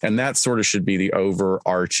care of. And that sort of should be the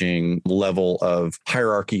overarching level of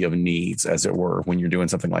hierarchy of needs, as it were, when you're doing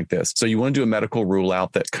something like this. So you want to do a medical rule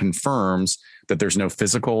out that confirms that there's no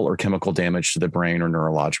physical or chemical damage to the brain or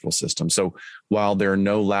neurological system. So while there are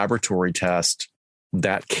no laboratory tests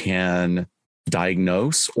that can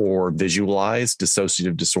diagnose or visualize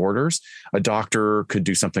dissociative disorders, a doctor could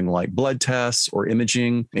do something like blood tests or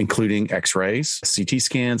imaging, including x-rays, CT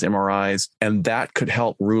scans, MRIs, and that could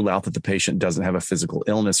help rule out that the patient doesn't have a physical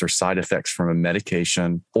illness or side effects from a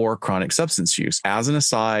medication or chronic substance use. As an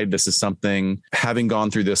aside, this is something, having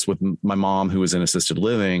gone through this with my mom who was in assisted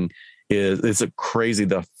living, it's crazy.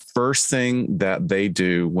 The first thing that they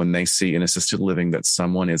do when they see in assisted living that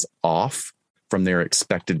someone is off from their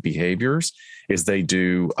expected behaviors is they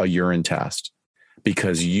do a urine test,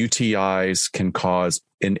 because UTIs can cause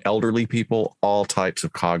in elderly people all types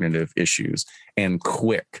of cognitive issues, and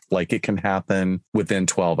quick, like it can happen within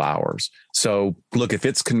 12 hours. So look, if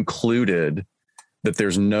it's concluded that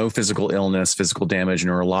there's no physical illness, physical damage,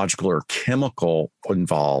 neurological or chemical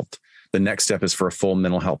involved, the next step is for a full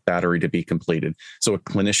mental health battery to be completed. So a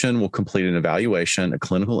clinician will complete an evaluation, a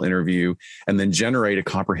clinical interview, and then generate a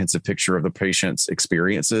comprehensive picture of the patient's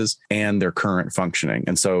experiences and their current functioning.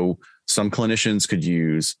 And so some clinicians could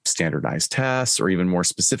use standardized tests or even more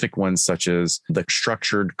specific ones, such as the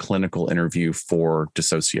structured clinical interview for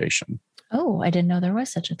dissociation. Oh, I didn't know there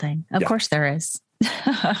was such a thing. Of course there is.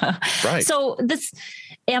 Right. So this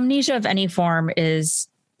amnesia of any form is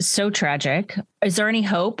so tragic. Is there any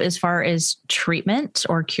hope as far as treatment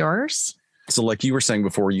or cures? So like you were saying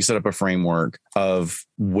before, you set up a framework of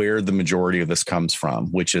where the majority of this comes from,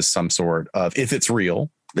 which is some sort of, if it's real,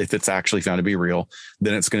 if it's actually found to be real,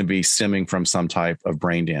 then it's going to be stemming from some type of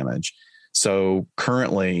brain damage. So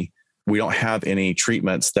currently, we don't have any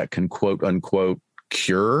treatments that can quote unquote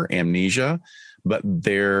cure amnesia, but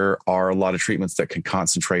there are a lot of treatments that can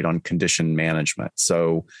concentrate on condition management.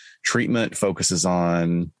 So treatment focuses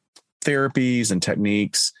on therapies and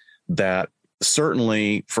techniques that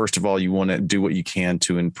certainly, first of all, you want to do what you can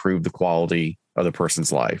to improve the quality of the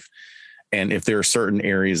person's life. And if there are certain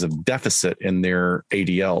areas of deficit in their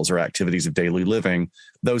ADLs or activities of daily living,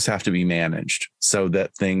 those have to be managed so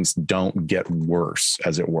that things don't get worse,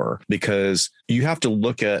 as it were, because you have to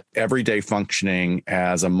look at everyday functioning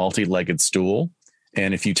as a multi-legged stool.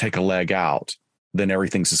 And if you take a leg out, then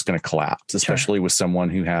everything's just going to collapse, especially with someone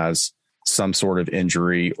who has some sort of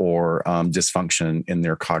injury or dysfunction in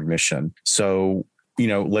their cognition. So,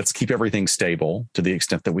 let's keep everything stable to the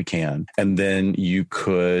extent that we can. And then you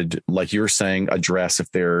could, like you were saying, address if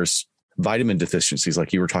there's vitamin deficiencies,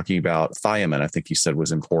 like you were talking about thiamine, I think you said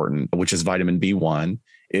was important, which is vitamin B1,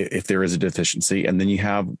 if there is a deficiency. And then you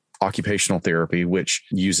have occupational therapy, which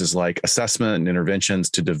uses like assessment and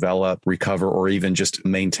interventions to develop, recover, or even just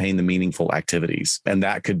maintain the meaningful activities. And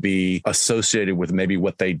that could be associated with maybe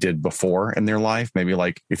what they did before in their life. Maybe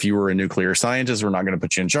like if you were a nuclear scientist, we're not going to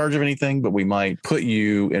put you in charge of anything, but we might put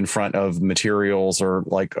you in front of materials or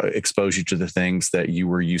like expose you to the things that you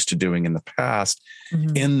were used to doing in the past,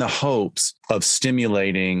 in the hopes of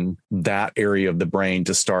stimulating that area of the brain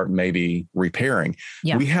to start maybe repairing.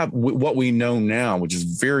 Yeah. We have what we know now, which is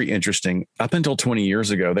very interesting. Up until 20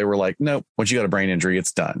 years ago, they were like, nope, once you got a brain injury,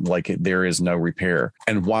 it's done. Like there is no repair.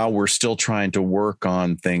 And while we're still trying to work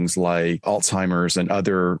on things like Alzheimer's and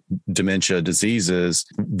other dementia diseases,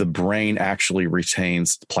 the brain actually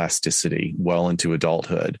retains plasticity well into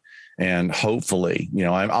adulthood. And hopefully,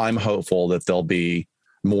 I'm hopeful that there'll be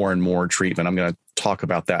more and more treatment. I'm going to talk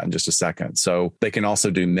about that in just a second. So they can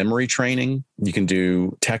also do memory training. You can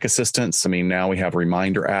do tech assistance. I mean, now we have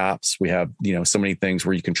reminder apps. We have, so many things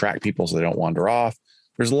where you can track people so they don't wander off.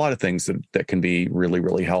 There's a lot of things that can be really,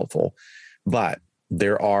 really helpful. But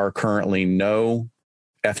there are currently no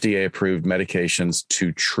FDA approved medications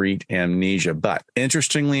to treat amnesia. But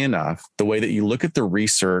interestingly enough, the way that you look at the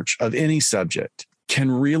research of any subject can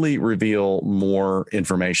really reveal more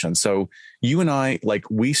information. So you and I,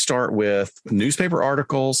 we start with newspaper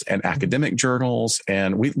articles and academic journals,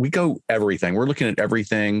 and we go everything. We're looking at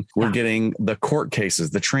everything. We're getting the court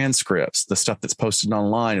cases, the transcripts, the stuff that's posted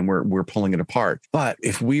online, and we're pulling it apart. But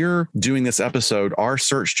if we're doing this episode, our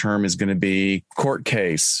search term is going to be court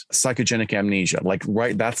case, psychogenic amnesia,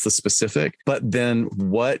 right? That's the specific. But then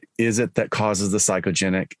what is it that causes the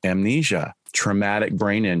psychogenic amnesia? Traumatic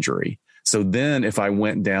brain injury. So then if I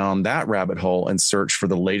went down that rabbit hole and searched for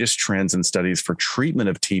the latest trends and studies for treatment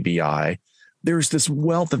of TBI, there's this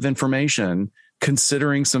wealth of information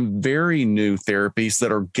considering some very new therapies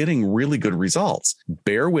that are getting really good results.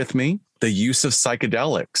 Bear with me. The use of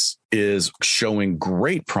psychedelics is showing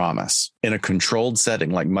great promise in a controlled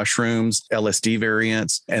setting like mushrooms, LSD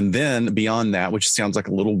variants. And then beyond that, which sounds like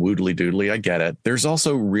a little woodly doodly, I get it. There's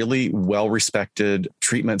also really well-respected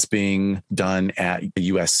treatments being done at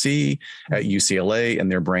USC, at UCLA,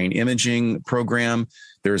 and their brain imaging program.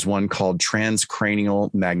 There's one called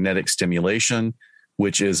transcranial magnetic stimulation,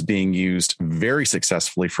 which is being used very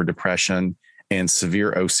successfully for depression and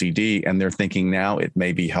severe OCD. And they're thinking now it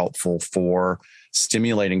may be helpful for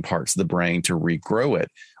stimulating parts of the brain to regrow it.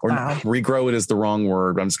 Or regrow it is the wrong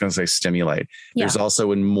word. I'm just going to say stimulate. Yeah. There's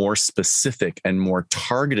also a more specific and more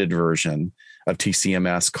targeted version of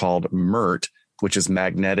TCMS called MERT, which is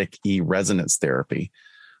magnetic E-resonance therapy.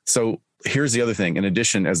 So here's the other thing. In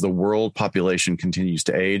addition, as the world population continues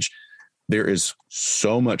to age, there is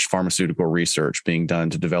so much pharmaceutical research being done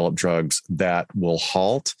to develop drugs that will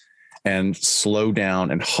halt and slow down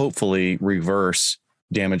and hopefully reverse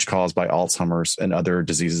damage caused by Alzheimer's and other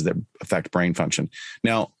diseases that affect brain function.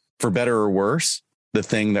 Now, for better or worse, the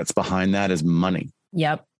thing that's behind that is money.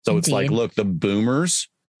 Yep. So it's like, look, the boomers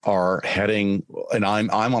are heading, and I'm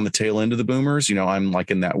on the tail end of the boomers. I'm like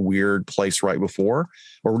in that weird place right before,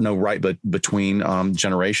 but between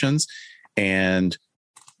generations. And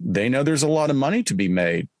they know there's a lot of money to be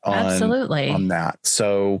made on that.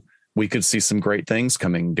 So we could see some great things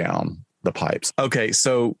coming down the pipes. Okay,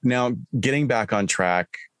 so now getting back on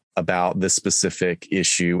track about this specific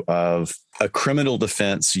issue of a criminal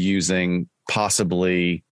defense using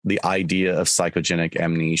possibly the idea of psychogenic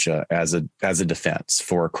amnesia as a defense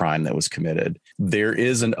for a crime that was committed. There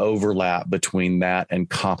is an overlap between that and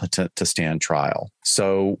competent to stand trial.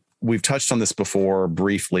 So we've touched on this before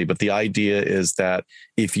briefly, but the idea is that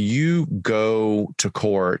if you go to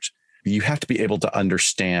court, you have to be able to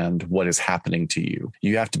understand what is happening to you.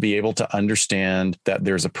 You have to be able to understand that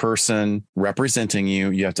there's a person representing you.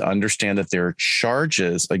 You have to understand that there are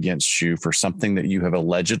charges against you for something that you have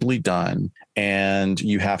allegedly done, and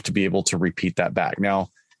you have to be able to repeat that back. Now,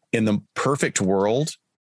 in the perfect world,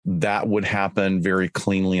 that would happen very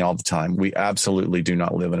cleanly all the time. We absolutely do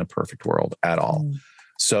not live in a perfect world at all.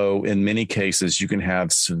 So in many cases, you can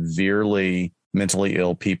have severely mentally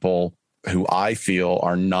ill people who I feel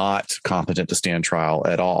are not competent to stand trial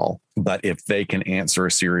at all. But if they can answer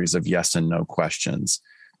a series of yes and no questions,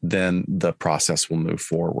 then the process will move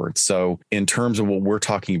forward. So in terms of what we're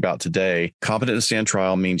talking about today, competent to stand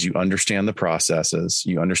trial means you understand the processes,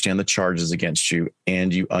 you understand the charges against you,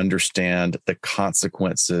 and you understand the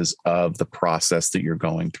consequences of the process that you're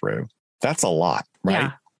going through. That's a lot, right?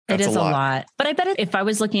 Yeah. It is a lot. But I bet if I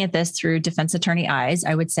was looking at this through defense attorney eyes,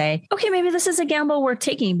 I would say, okay, maybe this is a gamble worth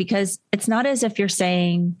taking, because it's not as if you're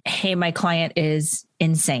saying, hey, my client is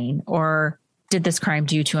insane or did this crime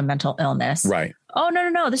due to a mental illness. Right. Oh,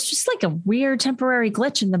 no. This is just like a weird temporary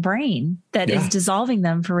glitch in the brain that is dissolving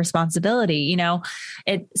them for responsibility.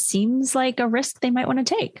 It seems like a risk they might want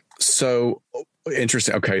to take. So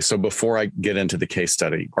interesting. Okay. So before I get into the case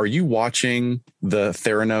study, are you watching the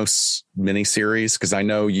Theranos miniseries? Because I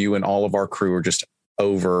know you and all of our crew are just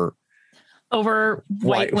over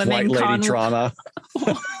white women, white lady trauma.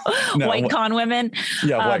 White con women.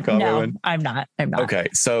 Yeah, white con women. I'm not. Okay,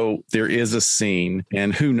 so there is a scene,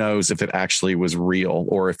 and who knows if it actually was real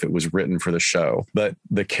or if it was written for the show. But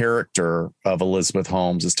the character of Elizabeth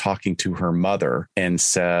Holmes is talking to her mother and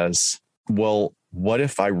says, well, what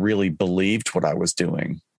if I really believed what I was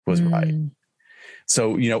doing was right?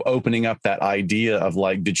 So, opening up that idea of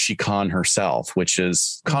did she con herself, which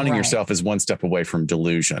is conning yourself is one step away from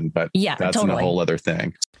delusion, but that's a whole other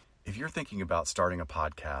thing. If you're thinking about starting a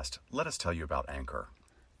podcast, let us tell you about Anchor.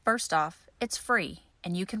 First off, it's free,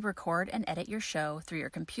 and you can record and edit your show through your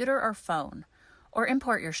computer or phone, or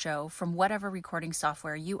import your show from whatever recording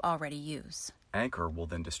software you already use. Anchor will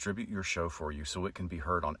then distribute your show for you so it can be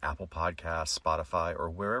heard on Apple Podcasts, Spotify, or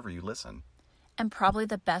wherever you listen. And probably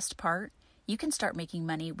the best part, you can start making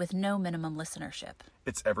money with no minimum listenership.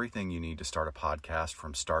 It's everything you need to start a podcast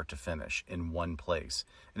from start to finish in one place,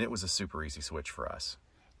 and it was a super easy switch for us.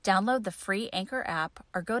 Download the free Anchor app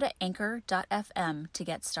or go to anchor.fm to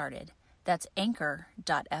get started. That's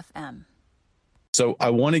anchor.fm. So I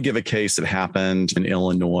want to give a case that happened in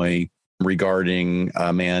Illinois regarding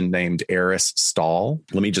a man named Aris Stahl.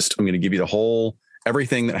 I'm going to give you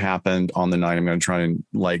everything that happened on the night. I'm going to try and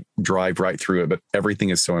drive right through it, but everything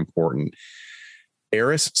is so important.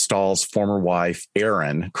 Aris Stahl's former wife,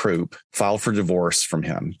 Erin Krupp, filed for divorce from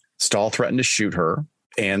him. Stahl threatened to shoot her,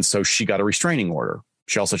 and so she got a restraining order.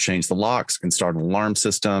 She also changed the locks, installed an alarm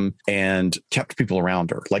system, and kept people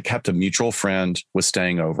around her, kept a mutual friend was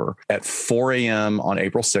staying over. At 4 a.m. on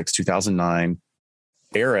April 6, 2009,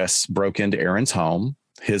 Aris broke into Erin's home,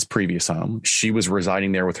 his previous home. She was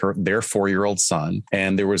residing there with their 4-year-old son,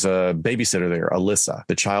 and there was a babysitter there, Alyssa.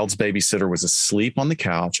 The child's babysitter was asleep on the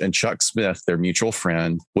couch, and Chuck Smith, their mutual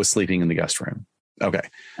friend, was sleeping in the guest room. Okay.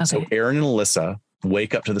 So Erin and Alyssa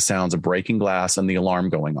wake up to the sounds of breaking glass and the alarm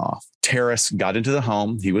going off. Terrace got into the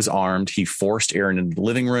home. He was armed. He forced Erin into the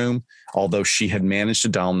living room, although she had managed to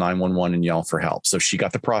dial 911 and yell for help. So she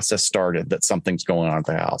got the process started that something's going on at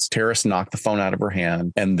the house. Terrace knocked the phone out of her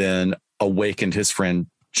hand and then awakened his friend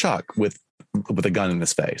Chuck with a gun in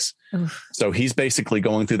his face. Oof. So he's basically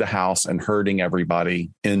going through the house and herding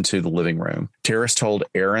everybody into the living room. Terrace told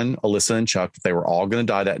Erin, Alyssa, and Chuck that they were all going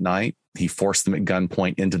to die that night. He forced them at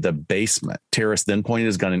gunpoint into the basement. Terrace then pointed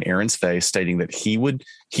his gun in Erin's face, stating that he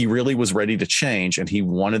really was ready to change and he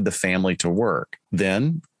wanted the family to work.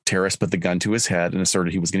 Then Terrace put the gun to his head and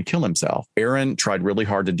asserted he was going to kill himself. Erin tried really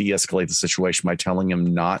hard to de-escalate the situation by telling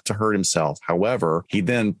him not to hurt himself. However, he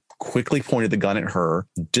then quickly pointed the gun at her,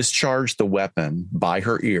 discharged the weapon by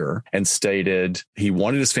her ear, and stated he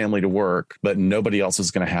wanted his family to work, but nobody else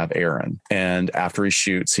was going to have Erin. And after he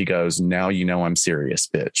shoots, he goes, "Now you know I'm serious,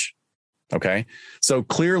 bitch." Okay. So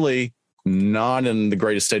clearly not in the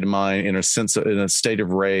greatest state of mind, in a state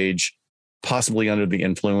of rage, possibly under the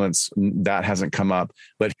influence. That hasn't come up,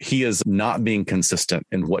 but he is not being consistent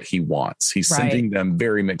in what he wants. He's sending them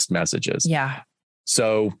very mixed messages. Yeah.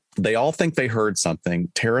 So they all think they heard something.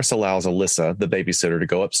 Terrace allows Alyssa, the babysitter, to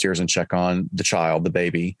go upstairs and check on the child, the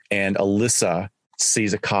baby. And Alyssa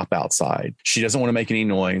sees a cop outside. She doesn't want to make any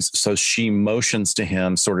noise. So she motions to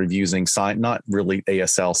him, sort of using not really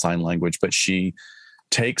ASL sign language, but she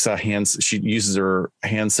uses her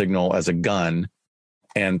hand signal as a gun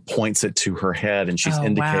and points it to her head. And she's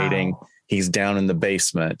indicating he's down in the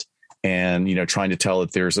basement and, trying to tell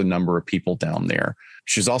that there's a number of people down there.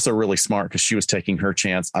 She's also really smart because she was taking her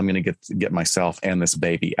chance. I'm going to get myself and this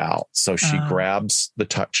baby out. So she grabs the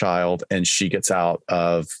child and she gets out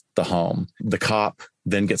of the home. The cop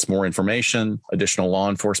then gets more information. Additional law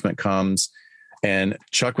enforcement comes. And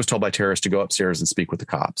Chuck was told by Terrace to go upstairs and speak with the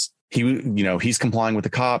cops. He's complying with the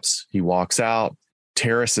cops. He walks out.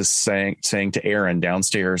 Terrace is saying to Erin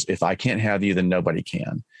downstairs, "If I can't have you, then nobody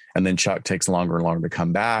can." And then Chuck takes longer and longer to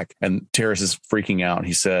come back. And Terrace is freaking out.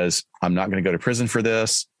 He says, "I'm not going to go to prison for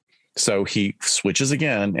this." So he switches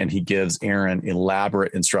again and he gives Erin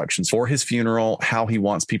elaborate instructions for his funeral, how he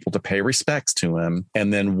wants people to pay respects to him,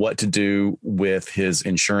 and then what to do with his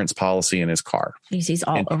insurance policy and his car. He's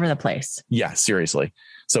all over the place. Yeah, seriously.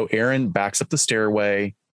 So Erin backs up the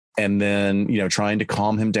stairway and then, trying to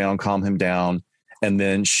calm him down. And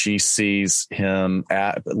then she sees him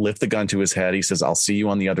lift the gun to his head. He says, "I'll see you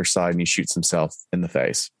on the other side." And he shoots himself in the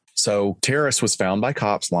face. So Terrace was found by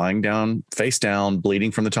cops lying down, face down,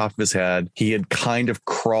 bleeding from the top of his head. He had kind of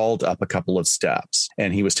crawled up a couple of steps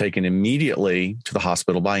and he was taken immediately to the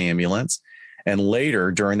hospital by ambulance. And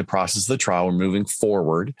later, during the process of the trial, moving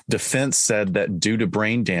forward, defense said that due to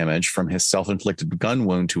brain damage from his self-inflicted gun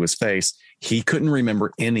wound to his face, he couldn't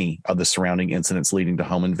remember any of the surrounding incidents leading to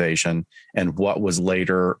home invasion and what was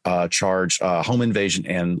later charged home invasion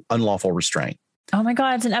and unlawful restraint. Oh my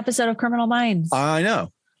God, it's an episode of Criminal Minds. I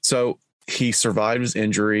know. So he survived his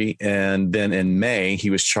injury. And then in May, he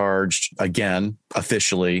was charged again,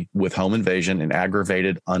 officially, with home invasion and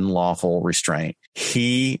aggravated unlawful restraint.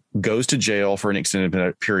 He goes to jail for an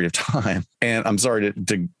extended period of time. And I'm sorry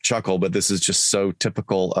to chuckle, but this is just so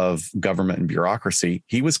typical of government and bureaucracy.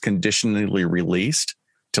 He was conditionally released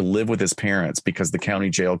to live with his parents because the county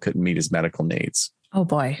jail couldn't meet his medical needs. Oh,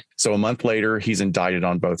 boy. So a month later, he's indicted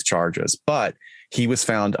on both charges, but he was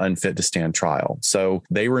found unfit to stand trial. So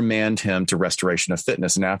they remand him to restoration of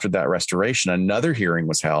fitness. And after that restoration, another hearing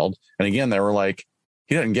was held. And again, they were like,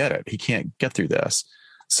 he doesn't get it. He can't get through this.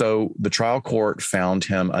 So the trial court found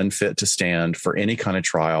him unfit to stand for any kind of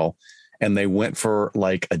trial. And they went for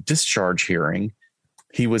like a discharge hearing.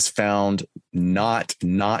 He was found not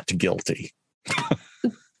guilty.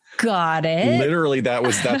 Got it. Literally,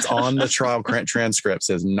 that's on the trial transcript,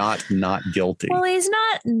 says not guilty. Well, he's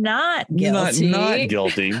not guilty. Not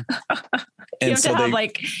guilty. You have to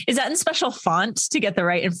have is that in special font to get the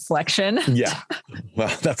right inflection? Yeah.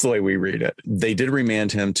 Well, that's the way we read it. They did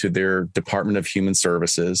remand him to their Department of Human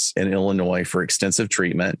Services in Illinois for extensive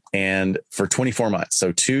treatment and for 24 months.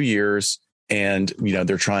 So 2 years. And,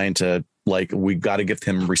 they're trying to we got to get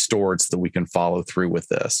him restored so that we can follow through with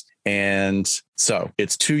this. And so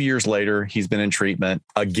it's 2 years later, he's been in treatment,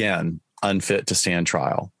 again, unfit to stand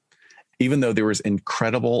trial. Even though there was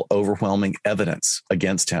incredible, overwhelming evidence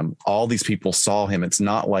against him, all these people saw him. It's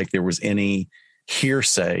not like there was any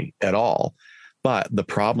hearsay at all. But the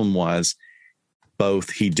problem was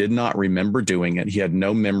both he did not remember doing it. He had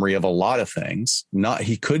no memory of a lot of things.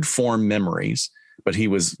 He could form memories, but he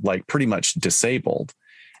was pretty much disabled.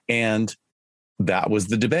 And that was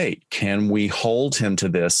the debate. Can we hold him to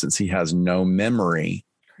this since he has no memory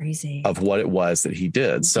of what it was that he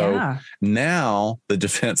did? So now the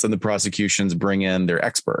defense and the prosecutions bring in their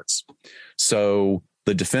experts. So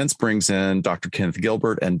the defense brings in Dr. Kenneth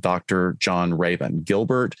Gilbert and Dr. John Rabin.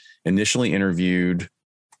 Gilbert initially interviewed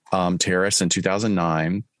Terrace in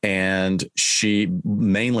 2009. And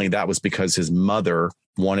that was because his mother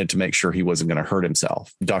wanted to make sure he wasn't going to hurt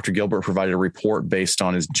himself. Dr. Gilbert provided a report based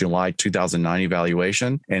on his July 2009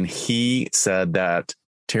 evaluation. And he said that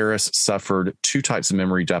Terrace suffered 2 types of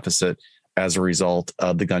memory deficit as a result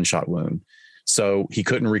of the gunshot wound. So he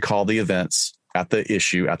couldn't recall the events at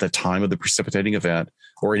the time of the precipitating event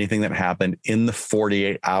or anything that happened in the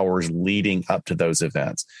 48 hours leading up to those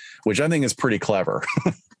events, which I think is pretty clever.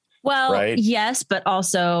 Well, right? Yes, but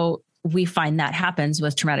also we find that happens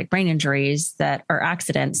with traumatic brain injuries that are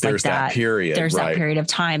accidents. There's like that period. There's right. that period of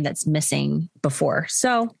time that's missing before.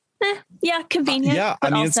 So convenient.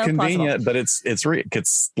 It's convenient, plausible. But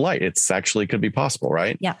it's light. It's actually could be possible,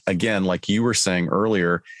 right? Yeah. Again, like you were saying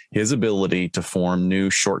earlier, his ability to form new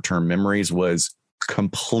short-term memories was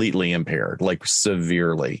completely impaired,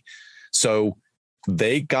 severely. So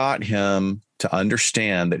they got him to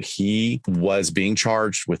understand that he was being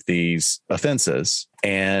charged with these offenses,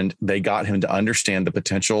 and they got him to understand the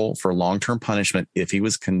potential for long-term punishment if he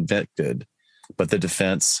was convicted. But the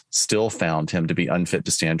defense still found him to be unfit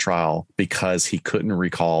to stand trial because he couldn't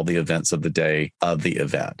recall the events of the day of the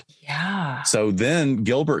event. Yeah. So then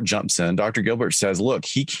Gilbert jumps in. Dr. Gilbert says, look,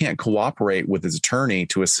 he can't cooperate with his attorney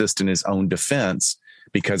to assist in his own defense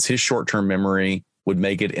because his short-term memory would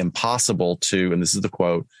make it impossible to, and this is the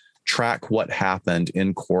quote, track what happened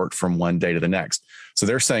in court from one day to the next. So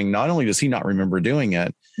they're saying not only does he not remember doing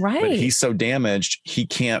it, right, but he's so damaged, he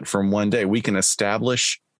can't from one day. We can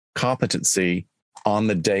establish competency on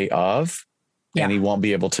the day of, and he won't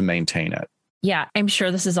be able to maintain it. Yeah, I'm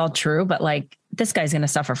sure this is all true, but this guy's going to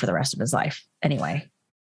suffer for the rest of his life anyway,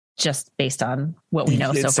 just based on what we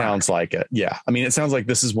know so far. It sounds like it. Yeah. I mean, it sounds like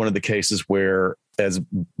this is one of the cases where, as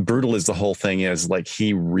brutal as the whole thing is,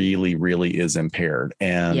 he really, really is impaired.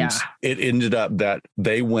 And it ended up that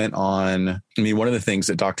they went on. I mean, one of the things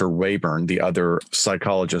that Dr. Rabin, the other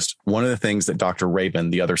psychologist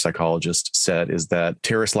said is that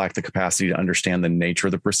Terrace lacked the capacity to understand the nature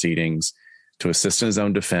of the proceedings, to assist in his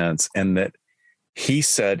own defense. And that he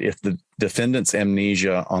said if the defendant's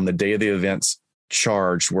amnesia on the day of the events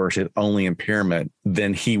charged were his only impairment,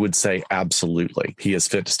 then he would say, absolutely, he is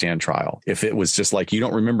fit to stand trial. If it was just you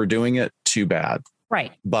don't remember doing it, too bad.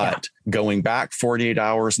 Right. But going back 48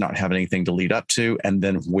 hours, not having anything to lead up to, and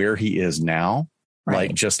then where he is now,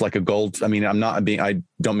 just like a gold. I mean, I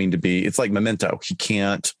don't mean to be, it's like Memento. He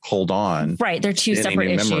can't hold on. Right. They're two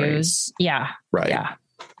separate issues. Memories. Yeah. Right.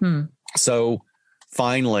 Yeah. So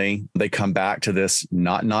finally, they come back to this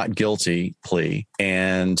not guilty plea,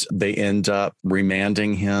 and they end up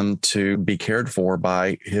remanding him to be cared for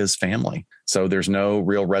by his family. So there's no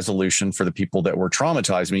real resolution for the people that were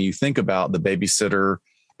traumatized. I mean, you think about the babysitter,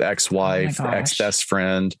 the ex-wife, the ex-best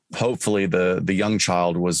friend. Hopefully the young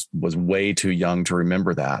child was way too young to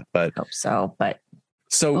remember that. But hope so. But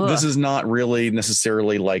So this is not really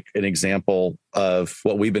necessarily like an example of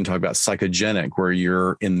what we've been talking about, psychogenic, where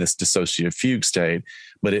you're in this dissociative fugue state,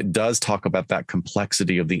 but it does talk about that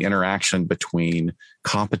complexity of the interaction between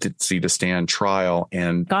competency to stand trial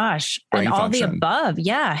and and all function. The above.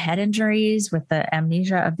 Yeah. Head injuries with the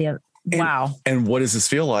amnesia of the wow. And what does this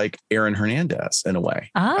feel like? Aaron Hernandez in a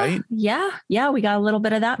way, right? Yeah. Yeah. We got a little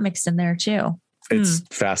bit of that mixed in there too. It's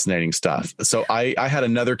fascinating stuff. So I had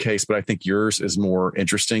another case, but I think yours is more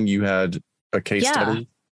interesting. You had a case study.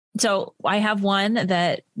 So I have one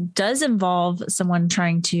that does involve someone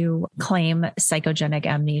trying to claim psychogenic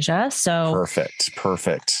amnesia. So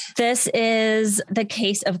perfect. This is the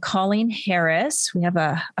case of Colleen Harris. We have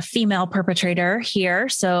a female perpetrator here.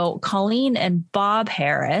 So Colleen and Bob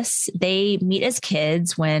Harris, they meet as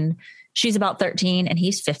kids when she's about 13 and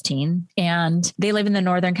he's 15, and they live in the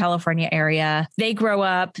Northern California area. They grow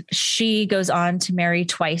up. She goes on to marry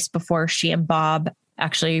twice before she and Bob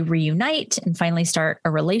actually reunite and finally start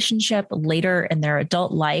a relationship later in their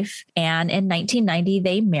adult life. And in 1990,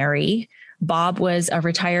 they marry. Bob was a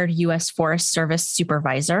retired U.S. Forest Service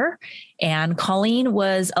supervisor, and Colleen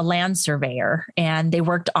was a land surveyor, and they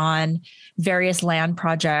worked on various land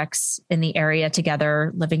projects in the area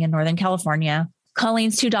together, living in Northern California.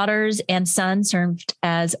 Colleen's two daughters and son served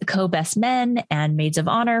as co-best men and maids of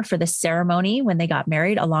honor for the ceremony when they got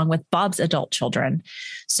married, along with Bob's adult children.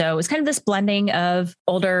 So it was kind of this blending of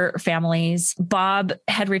older families. Bob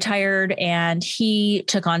had retired and he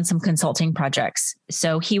took on some consulting projects.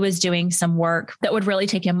 So he was doing some work that would really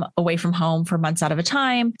take him away from home for months out of a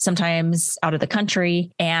time, sometimes out of the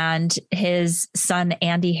country. And his son,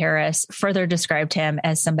 Andy Harris, further described him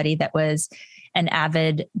as somebody that was an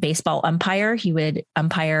avid baseball umpire. He would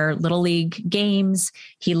umpire little league games.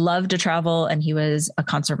 He loved to travel, and he was a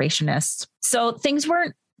conservationist. So things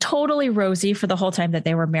weren't totally rosy for the whole time that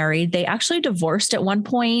they were married. They actually divorced at one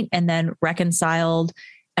point and then reconciled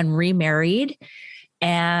and remarried.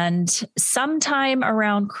 And sometime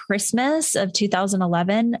around Christmas of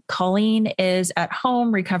 2011, Colleen is at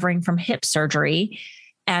home recovering from hip surgery,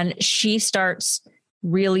 and she starts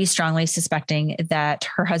really strongly suspecting that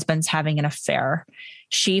her husband's having an affair.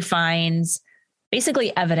 She finds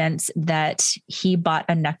basically evidence that he bought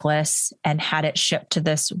a necklace and had it shipped to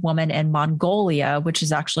this woman in Mongolia, which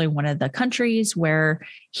is actually one of the countries where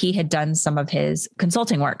he had done some of his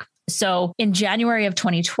consulting work. So in January of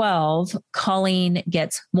 2012, Colleen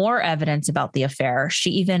gets more evidence about the affair. She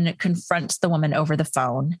even confronts the woman over the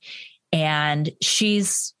phone, and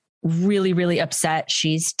she's really, really upset.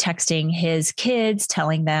 She's texting his kids,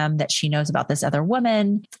 telling them that she knows about this other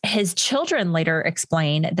woman. His children later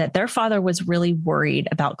explain that their father was really worried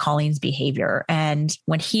about Colleen's behavior. And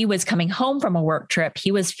when he was coming home from a work trip,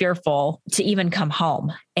 he was fearful to even come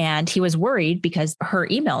home. And he was worried because her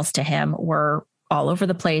emails to him were all over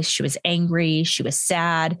the place. She was angry. She was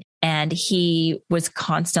sad. And he was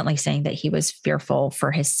constantly saying that he was fearful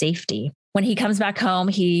for his safety. When he comes back home,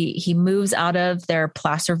 he moves out of their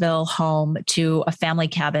Placerville home to a family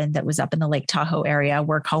cabin that was up in the Lake Tahoe area,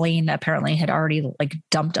 where Colleen apparently had already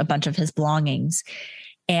dumped a bunch of his belongings.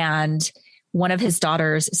 And one of his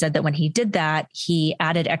daughters said that when he did that, he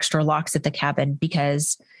added extra locks at the cabin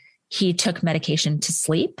because he took medication to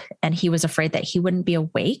sleep, and he was afraid that he wouldn't be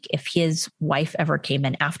awake if his wife ever came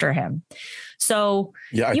in after him. So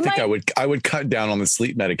yeah, I would cut down on the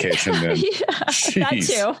sleep medication then. That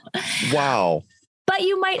too. Wow. But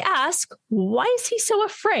you might ask, why is he so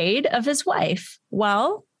afraid of his wife?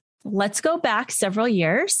 Well, let's go back several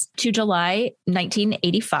years to July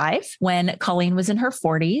 1985, when Colleen was in her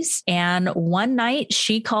 40s. And one night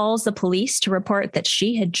she calls the police to report that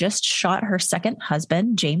she had just shot her second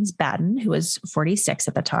husband, James Batten, who was 46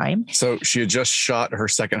 at the time. So she had just shot her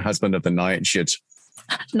second husband of the night, and she had...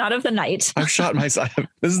 Not of the night. I've shot myself.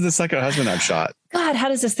 This is the second husband I've shot. God, how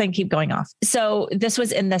does this thing keep going off? So this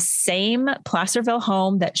was in the same Placerville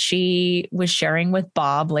home that she was sharing with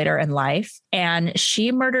Bob later in life. And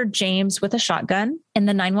she murdered James with a shotgun. In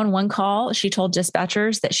the 911 call, she told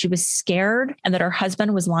dispatchers that she was scared and that her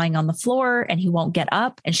husband was lying on the floor and he won't get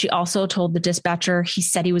up. And she also told the dispatcher, he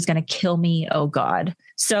said he was going to kill me. Oh, God.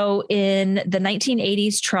 So in the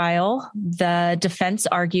 1980s trial, the defense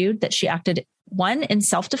argued that she acted in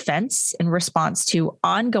self-defense in response to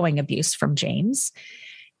ongoing abuse from James.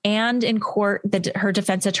 And in court, her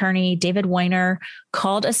defense attorney, David Weiner,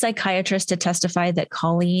 called a psychiatrist to testify that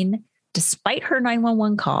Colleen, despite her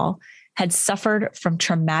 911 call, had suffered from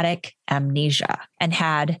traumatic amnesia and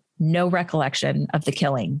had no recollection of the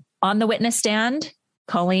killing. On the witness stand,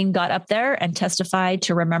 Colleen got up there and testified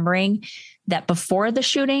to remembering that before the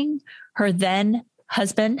shooting, her then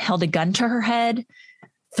husband held a gun to her head,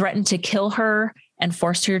 threatened to kill her, and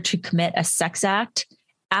forced her to commit a sex act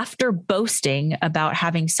after boasting about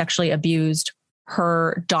having sexually abused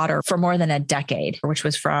her daughter for more than a decade, which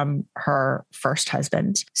was from her first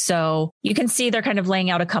husband. So you can see they're kind of laying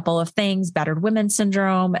out a couple of things, battered women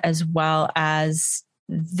syndrome, as well as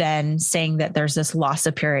then saying that there's this loss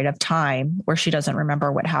of period of time where she doesn't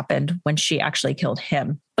remember what happened when she actually killed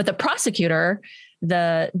him. But the prosecutor,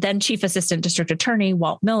 the then chief assistant district attorney,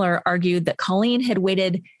 Walt Miller, argued that Colleen had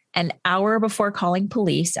waited an hour before calling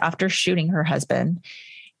police after shooting her husband,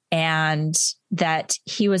 and that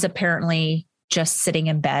he was apparently just sitting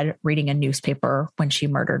in bed reading a newspaper when she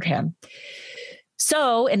murdered him.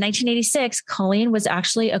 So in 1986, Colleen was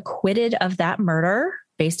actually acquitted of that murder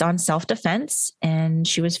based on self-defense, and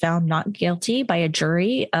she was found not guilty by a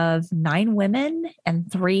jury of 9 women and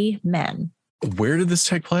 3 men. Where did this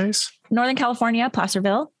take place? Northern California,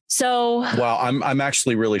 Placerville. So wow, I'm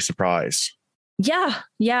actually really surprised. Yeah,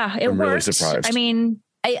 it I'm worked. really surprised. I mean,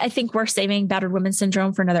 I think we're saving battered women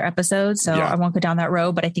syndrome for another episode, so I won't go down that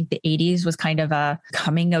road. But I think the 80s was kind of a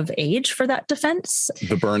coming of age for that defense.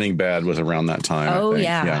 The Burning Bed was around that time. Oh,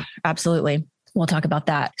 yeah, absolutely. We'll talk about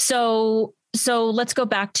that. So let's go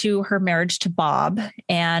back to her marriage to Bob.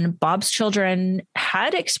 And Bob's children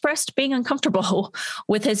had expressed being uncomfortable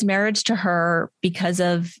with his marriage to her because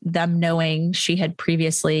of them knowing she had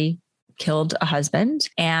previously killed a husband.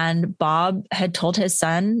 And Bob had told his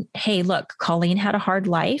son, hey, look, Colleen had a hard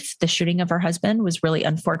life. The shooting of her husband was really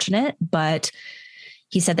unfortunate, but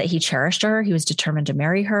he said that he cherished her. He was determined to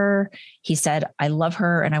marry her. He said, I love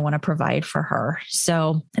her and I want to provide for her.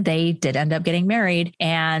 So they did end up getting married.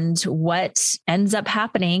 And what ends up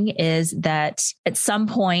happening is that at some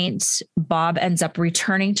point, Bob ends up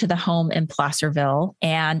returning to the home in Placerville.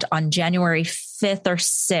 And on January 5th or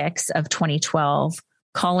 6th of 2012,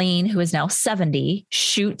 Colleen, who is now 70,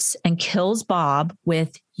 shoots and kills Bob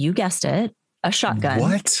with, you guessed it, a shotgun.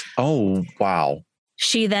 What? Oh, wow.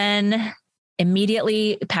 She then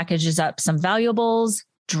immediately packages up some valuables,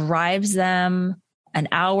 drives them an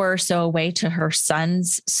hour or so away to her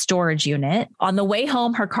son's storage unit. On the way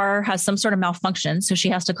home, her car has some sort of malfunction, so she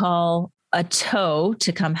has to call a tow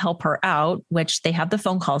to come help her out, which they have the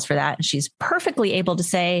phone calls for that. And she's perfectly able to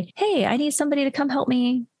say, hey, I need somebody to come help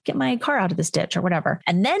me get my car out of this ditch or whatever.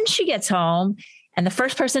 And then she gets home and the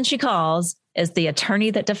first person she calls is the attorney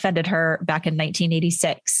that defended her back in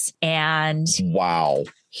 1986. And wow.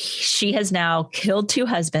 She has now killed 2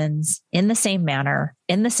 husbands in the same manner,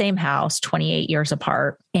 in the same house, 28 years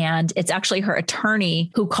apart. And it's actually her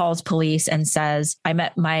attorney who calls police and says, I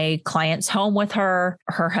met my client's home with her.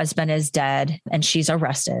 Her husband is dead and she's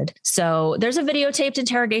arrested. So there's a videotaped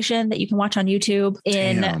interrogation that you can watch on YouTube.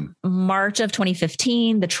 In March of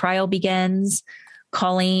 2015, the trial begins.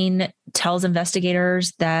 Colleen tells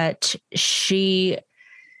investigators that she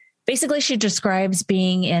describes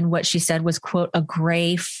being in what she said was, quote, a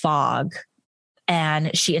gray fog.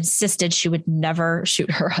 And she insisted she would never shoot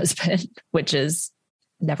her husband, which is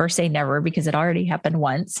never say never because it already happened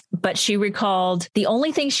once. But she recalled the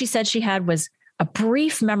only thing she said she had was a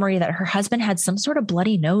brief memory that her husband had some sort of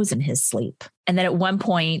bloody nose in his sleep. And then at one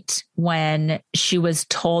point, when she was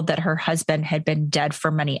told that her husband had been dead for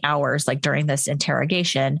many hours, like during this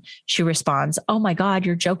interrogation, she responds, oh my God,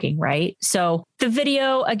 you're joking, right? So the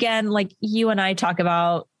video, again, like you and I talk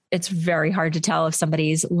about, it's very hard to tell if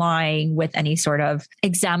somebody's lying with any sort of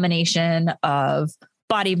examination of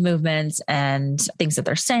body movements and things that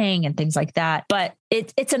they're saying and things like that. But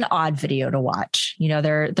it's an odd video to watch. You know,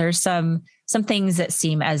 there's some things that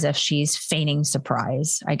seem as if she's feigning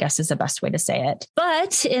surprise, I guess is the best way to say it.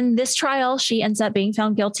 But in this trial, she ends up being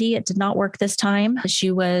found guilty. It did not work this time.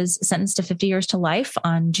 She was sentenced to 50 years to life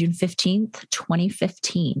on June 15th,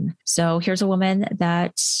 2015. So here's a woman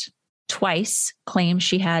that twice claims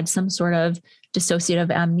she had some sort of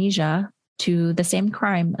dissociative amnesia to the same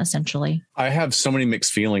crime, essentially. I have so many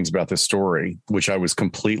mixed feelings about this story, which I was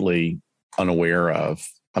completely unaware of.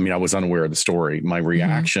 I mean, I was unaware of the story. My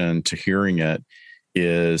reaction to hearing it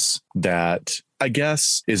is that, I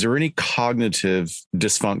guess, is there any cognitive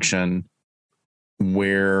dysfunction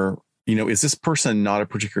where, you know, is this person not a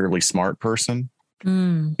particularly smart person?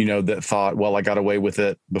 You know, that thought, well, I got away with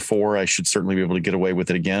it before, I should certainly be able to get away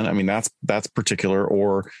with it again. I mean, that's particular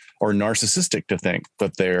or narcissistic to think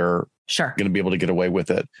that they're going to be able to get away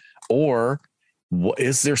with it. Or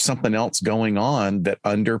is there something else going on that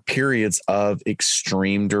under periods of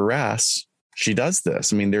extreme duress, she does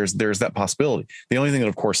this? I mean, there's that possibility. The only thing that,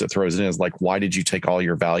 of course, it throws in is like, why did you take all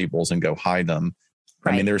your valuables and go hide them?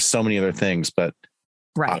 Right. I mean, there's so many other things, but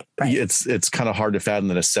Right. It's kind of hard to fathom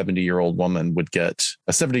that a 70-year-old woman would get,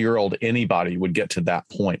 a 70-year-old anybody would get to that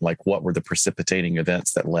point. Like, what were the precipitating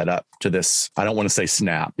events that led up to this? I don't want to say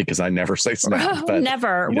snap because I never say snap. But,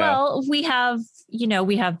 never. Well, we have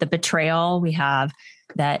the betrayal. We have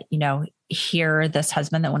that, here, this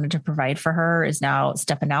husband that wanted to provide for her is now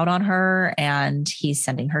stepping out on her and he's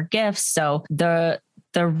sending her gifts. So the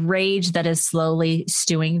rage that is slowly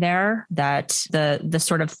stewing there, that the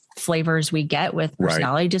sort of flavors we get with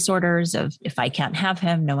personality disorders of, if I can't have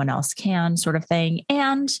him, no one else can, sort of thing.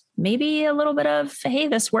 And maybe a little bit of, hey,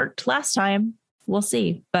 this worked last time. We'll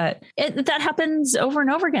see. But that happens over and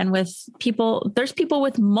over again with people. There's people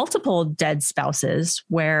with multiple dead spouses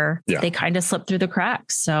where they kind of slip through the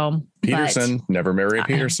cracks. So Peterson, never marry a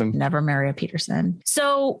Peterson. Never marry a Peterson.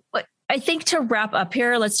 So I think to wrap up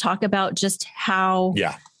here, let's talk about just how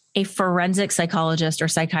a forensic psychologist or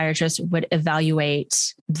psychiatrist would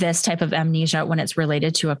evaluate this type of amnesia when it's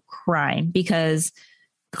related to a crime, because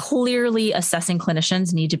clearly assessing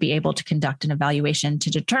clinicians need to be able to conduct an evaluation to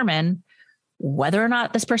determine whether or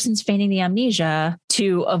not this person's feigning the amnesia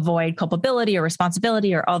to avoid culpability or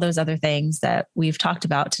responsibility or all those other things that we've talked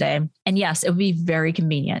about today. And yes, it would be very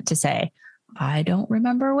convenient to say, I don't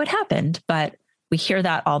remember what happened, but we hear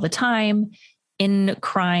that all the time in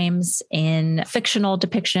crimes, in fictional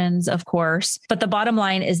depictions, of course. But the bottom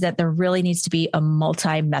line is that there really needs to be a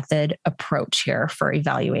multi-method approach here for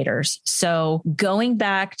evaluators. So going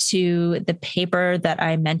back to the paper that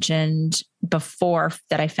I mentioned before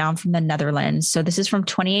that I found from the Netherlands. So this is from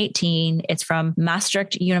 2018. It's from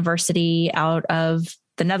Maastricht University out of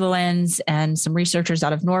the Netherlands and some researchers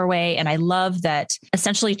out of Norway. And I love that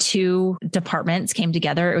essentially two departments came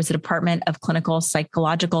together. It was the Department of Clinical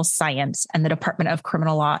Psychological Science and the Department of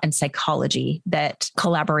Criminal Law and Psychology that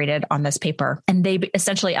collaborated on this paper. And they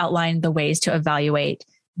essentially outlined the ways to evaluate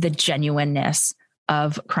the genuineness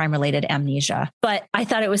of crime-related amnesia. But I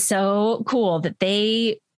thought it was so cool that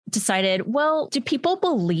they decided, well, do people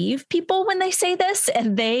believe people when they say this?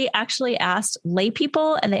 And they actually asked lay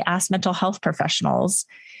people and they asked mental health professionals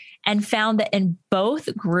and found that in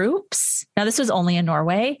both groups, now this was only in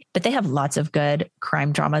Norway, but they have lots of good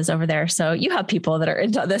crime dramas over there. So you have people that are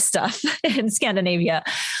into this stuff in Scandinavia,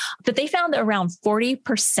 but they found that around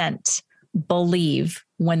 40% believe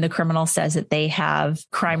when the criminal says that they have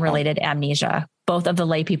crime-related amnesia, both of the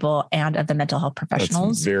lay people and of the mental health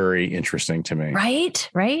professionals. That's very interesting to me. Right.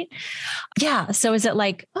 Yeah. So is it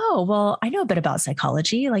like, oh, well, I know a bit about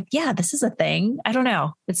psychology. Like, yeah, this is a thing. I don't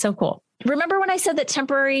know. It's so cool. Remember when I said that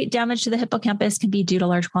temporary damage to the hippocampus can be due to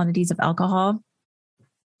large quantities of alcohol?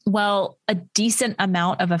 Well, a decent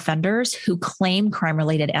amount of offenders who claim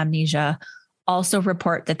crime-related amnesia also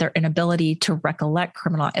report that their inability to recollect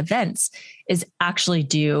criminal events is actually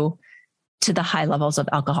due to the high levels of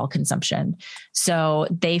alcohol consumption. So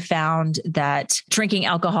they found that drinking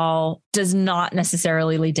alcohol does not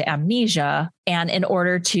necessarily lead to amnesia. And in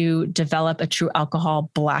order to develop a true alcohol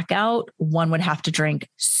blackout, one would have to drink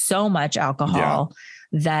so much alcohol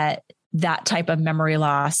that type of memory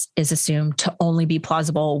loss is assumed to only be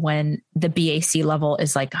plausible when the BAC level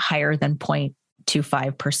is like higher than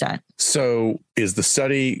 0.25%. So is the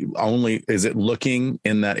study is it looking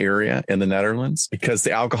in that area in the Netherlands? Because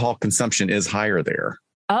the alcohol consumption is higher there.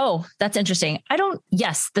 Oh, that's interesting.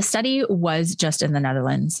 Yes, the study was just in the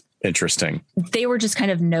Netherlands. Interesting. They were just kind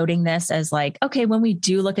of noting this as like, okay, when we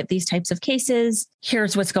do look at these types of cases,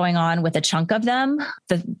 here's what's going on with a chunk of them.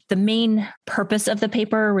 The main purpose of the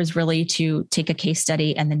paper was really to take a case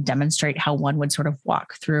study and then demonstrate how one would sort of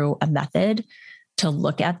walk through a method to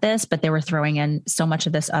look at this, but they were throwing in so much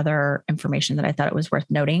of this other information that I thought it was worth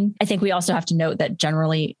noting. I think we also have to note that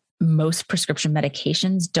generally most prescription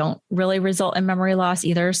medications don't really result in memory loss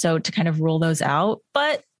either. So to kind of rule those out,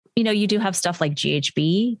 but you do have stuff like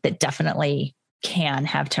GHB that definitely can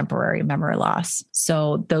have temporary memory loss.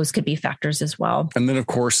 So those could be factors as well. And then of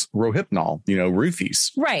course, Rohypnol,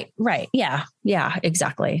 roofies. Right. Yeah,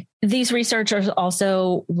 exactly. These researchers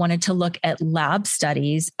also wanted to look at lab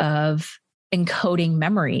studies of encoding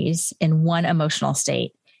memories in one emotional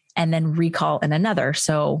state and then recall in another.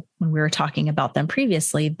 So when we were talking about them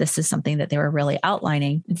previously, this is something that they were really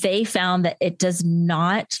outlining. They found that it does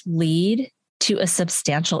not lead to a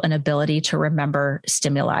substantial inability to remember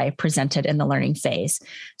stimuli presented in the learning phase.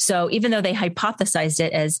 So even though they hypothesized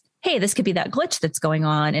it as, hey, this could be that glitch that's going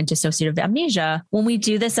on in dissociative amnesia, when we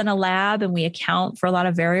do this in a lab and we account for a lot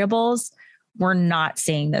of variables, we're not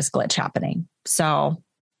seeing this glitch happening. So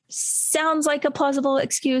sounds like a plausible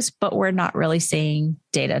excuse, but we're not really seeing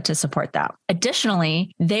data to support that.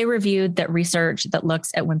 Additionally, they reviewed that research that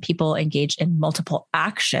looks at when people engage in multiple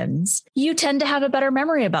actions, you tend to have a better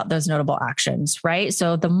memory about those notable actions, right?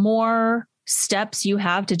 So the more steps you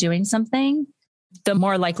have to doing something, the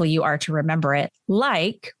more likely you are to remember it,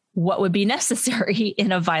 like what would be necessary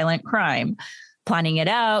in a violent crime. Planning it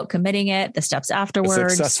out, committing it, the steps afterwards. A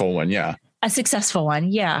successful one, yeah. A successful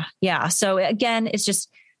one, yeah. So again, it's just,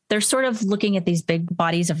 they're sort of looking at these big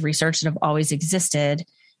bodies of research that have always existed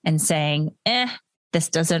and saying, this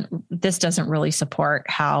doesn't really support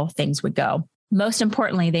how things would go. Most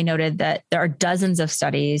importantly, they noted that there are dozens of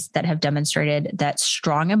studies that have demonstrated that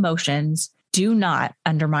strong emotions do not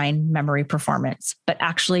undermine memory performance, but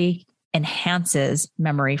actually enhances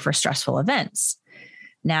memory for stressful events.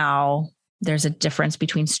 Now, there's a difference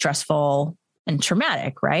between stressful and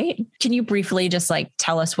traumatic, right? Can you briefly just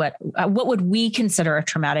tell us what would we consider a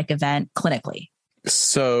traumatic event clinically?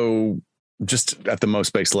 So just at the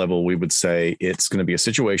most base level, we would say it's going to be a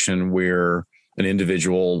situation where an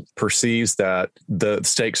individual perceives that the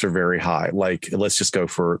stakes are very high. Like, let's just go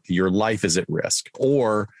for your life is at risk,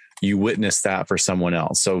 or you witness that for someone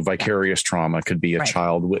else. So vicarious trauma could be a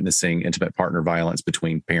child witnessing intimate partner violence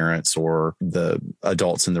between parents or the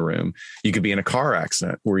adults in the room. You could be in a car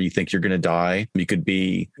accident where you think you're going to die. You could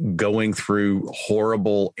be going through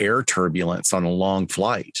horrible air turbulence on a long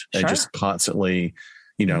flight and just constantly,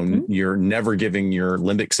 you're never giving your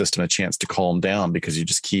limbic system a chance to calm down because you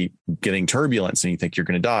just keep getting turbulence and you think you're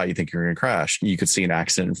going to die. You think you're going to crash. You could see an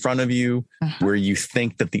accident in front of you where you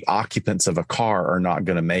think that the occupants of a car are not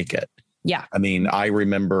going to make it. Yeah. I mean, I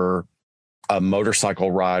remember a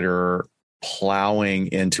motorcycle rider plowing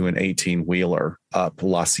into an 18-wheeler up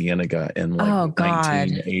La Cienega in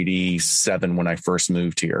 1987 when I first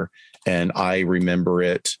moved here. And I remember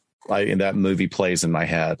it. And that movie plays in my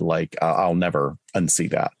head. I'll never unsee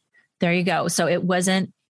that. There you go. So it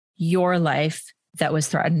wasn't your life that was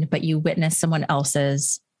threatened, but you witnessed someone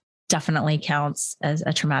else's. Definitely counts as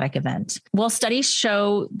a traumatic event. Well, studies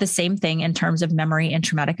show the same thing in terms of memory and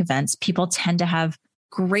traumatic events. People tend to have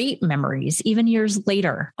great memories, even years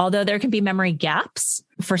later, although there can be memory gaps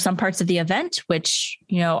for some parts of the event, which,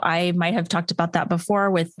 I might have talked about that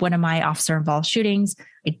before with one of my officer involved shootings.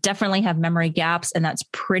 I definitely have memory gaps, and that's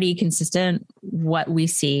pretty consistent what we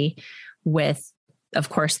see with, of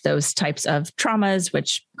course, those types of traumas,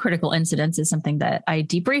 which critical incidents is something that I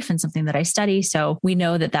debrief and something that I study. So we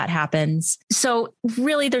know that happens. So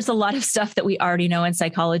really, there's a lot of stuff that we already know in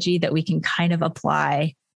psychology that we can kind of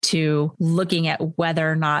apply to looking at whether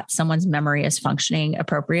or not someone's memory is functioning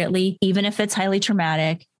appropriately, even if it's highly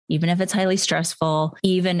traumatic, even if it's highly stressful,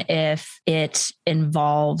 even if it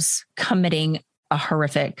involves committing a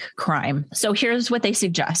horrific crime. So here's what they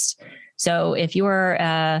suggest. So if you are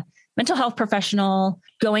a mental health professional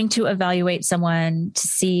going to evaluate someone to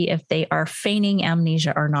see if they are feigning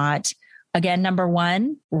amnesia or not, again, number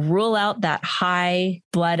one, rule out that high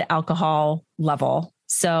blood alcohol level.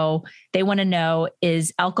 So they want to know,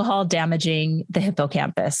 is alcohol damaging the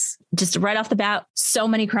hippocampus? Just right off the bat, so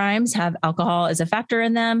many crimes have alcohol as a factor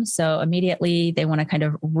in them. So immediately they want to kind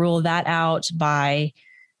of rule that out by,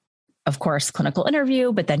 of course, clinical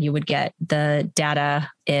interview, but then you would get the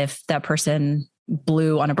data if that person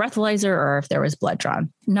blew on a breathalyzer or if there was blood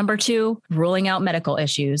drawn. Number two, ruling out medical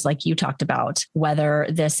issues like you talked about, whether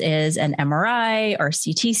this is an MRI or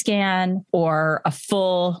CT scan or a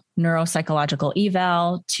full neuropsychological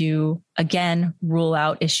eval to, again, rule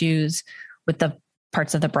out issues with the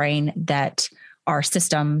parts of the brain that are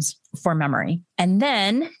systems for memory. And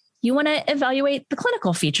then you want to evaluate the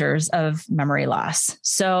clinical features of memory loss.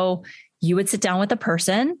 So you would sit down with a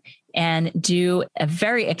person and do a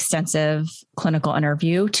very extensive clinical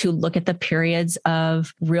interview to look at the periods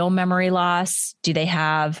of real memory loss. Do they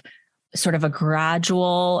have sort of a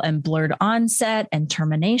gradual and blurred onset and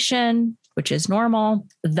termination, which is normal?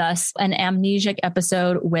 Thus, an amnesic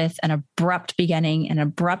episode with an abrupt beginning and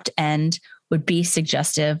abrupt end would be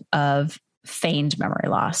suggestive of feigned memory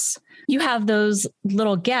loss. You have those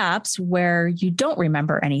little gaps where you don't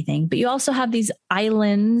remember anything, but you also have these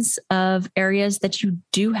islands of areas that you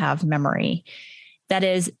do have memory. That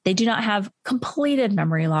is, they do not have completed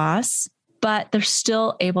memory loss, but they're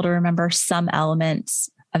still able to remember some elements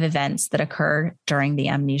of events that occur during the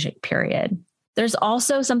amnesic period. There's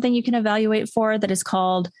also something you can evaluate for that is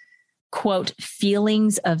called, quote,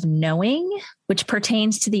 feelings of knowing, which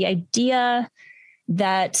pertains to the idea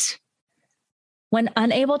that When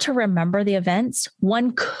unable to remember the events,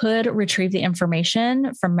 one could retrieve the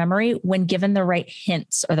information from memory when given the right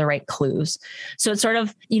hints or the right clues. So it's sort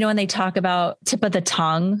of, when they talk about tip of the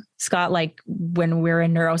tongue, Scott, like when we're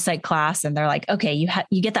in neuropsych class and they're like, okay,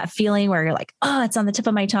 you get that feeling where you're like, oh, it's on the tip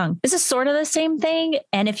of my tongue. This is sort of the same thing.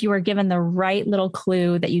 And if you were given the right little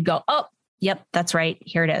clue that you go, oh, yep, that's right.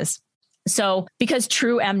 Here it is. So because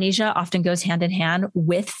true amnesia often goes hand in hand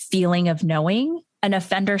with feeling of knowing, an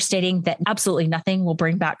offender stating that absolutely nothing will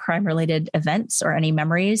bring back crime-related events or any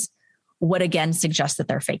memories would again suggest that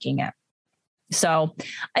they're faking it. So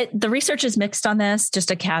the research is mixed on this,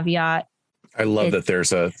 just a caveat. I love that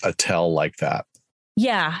there's a tell like that.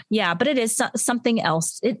 Yeah. But it is something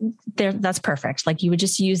else. That's perfect. Like you would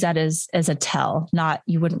just use that as a tell,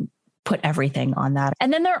 you wouldn't put everything on that.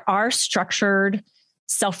 And then there are structured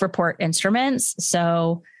self-report instruments.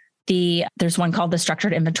 So there's one called the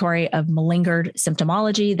Structured Inventory of Malingered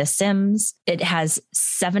Symptomology, the SIMS. It has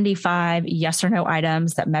 75 yes or no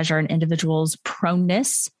items that measure an individual's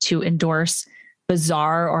proneness to endorse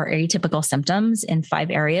bizarre or atypical symptoms in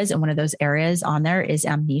 5 areas. And one of those areas on there is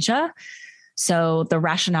amnesia. So the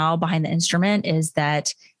rationale behind the instrument is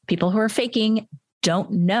that people who are faking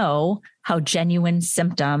don't know how genuine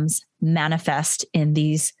symptoms manifest in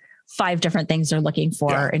these 5 different things they're looking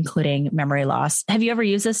for, including memory loss. Have you ever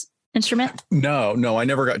used this instrument? No, I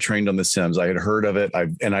never got trained on the SIMS. I had heard of it.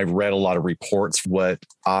 I've read a lot of reports. What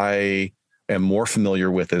I am more familiar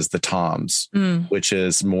with is the TOMS, which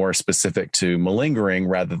is more specific to malingering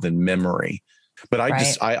rather than memory. But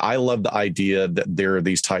I love the idea that there are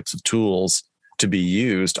these types of tools to be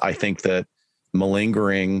used. I think that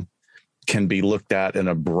malingering can be looked at in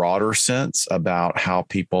a broader sense about how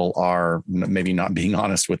people are maybe not being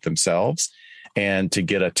honest with themselves, and to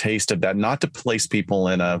get a taste of that, not to place people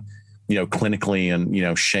in a, clinically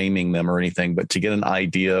and, shaming them or anything, but to get an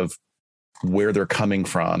idea of where they're coming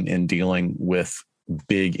from in dealing with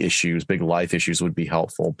big issues, big life issues would be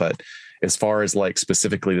helpful. But as far as like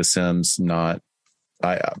specifically the SIMS,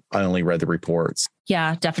 I only read the reports.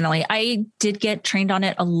 Yeah, definitely. I did get trained on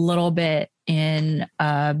it a little bit in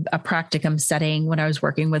a practicum setting when I was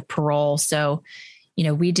working with parole. So,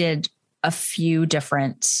 we did a few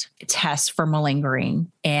different tests for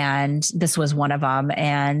malingering, and this was one of them.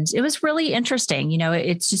 And it was really interesting.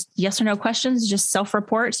 It's just yes or no questions, just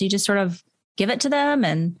self-report. So you just sort of give it to them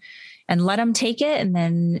and let them take it and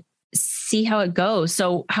then see how it goes.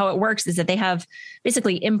 So how it works is that they have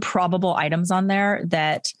basically improbable items on there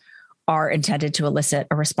that are intended to elicit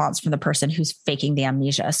a response from the person who's faking the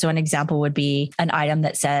amnesia. So an example would be an item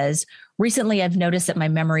that says, recently, I've noticed that my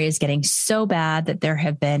memory is getting so bad that there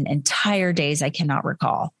have been entire days I cannot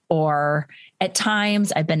recall. Or at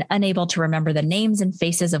times I've been unable to remember the names and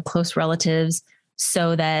faces of close relatives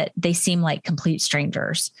so that they seem like complete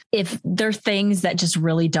strangers. If they're things that just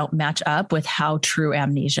really don't match up with how true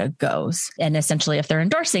amnesia goes. And essentially, if they're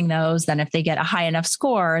endorsing those, then if they get a high enough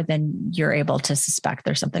score, then you're able to suspect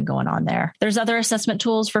there's something going on there. There's other assessment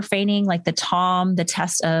tools for feigning, like the TOM, the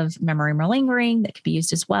test of memory malingering, that could be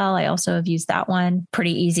used as well. I also have used that one.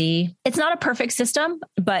 Pretty easy. It's not a perfect system,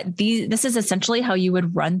 but this is essentially how you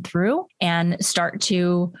would run through and start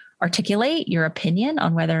to articulate your opinion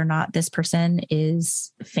on whether or not this person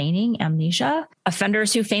is feigning amnesia.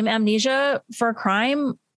 Offenders who feign amnesia for a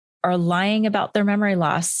crime are lying about their memory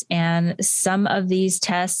loss. And some of these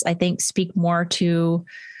tests, I think, speak more to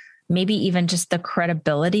maybe even just the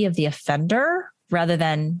credibility of the offender rather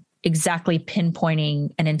than exactly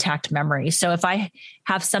pinpointing an intact memory. So if I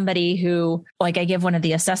have somebody who, like I give one of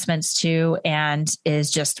the assessments to and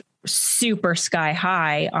is just super sky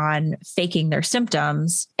high on faking their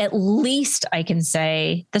symptoms, at least I can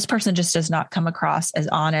say this person just does not come across as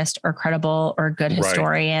honest or credible or a good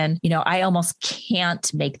historian. I almost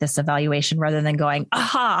can't make this evaluation rather than going,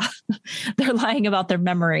 aha, they're lying about their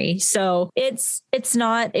memory. So it's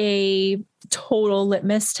not a total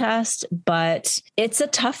litmus test, but it's a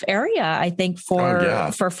tough area, I think,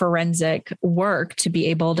 for forensic work to be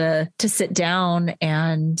able to sit down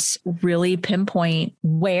and really pinpoint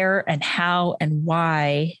where and how and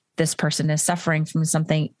why this person is suffering from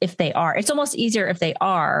something. If they are, it's almost easier if they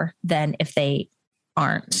are than if they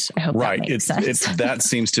aren't. I hope that makes sense. That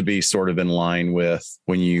seems to be sort of in line with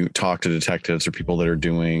when you talk to detectives or people that are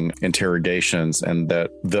doing interrogations, and that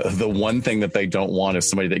the one thing that they don't want is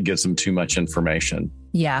somebody that gives them too much information.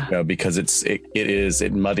 Yeah. Because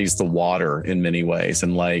it muddies the water in many ways.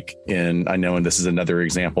 And I know, and this is another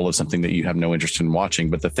example of something that you have no interest in watching,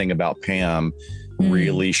 but the thing about Pam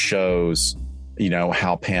really shows,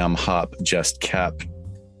 how Pam Hupp just kept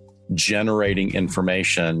generating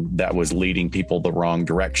information that was leading people the wrong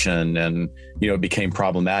direction. And, it became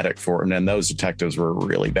problematic for them. And those detectives were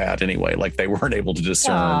really bad anyway. Like they weren't able to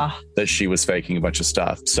discern that she was faking a bunch of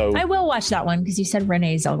stuff. So I will watch that one because you said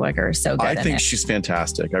Renee Zellweger is so good. I think she's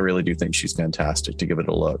fantastic. I really do think she's fantastic, to give it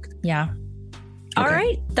a look. Yeah. Okay. All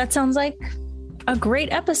right. That sounds like a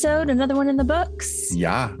great episode. Another one in the books.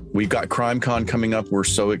 Yeah. We've got CrimeCon coming up. We're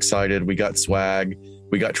so excited. We got swag.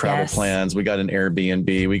 We got travel plans. We got an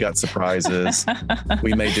Airbnb. We got surprises.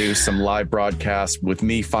 We may do some live broadcasts with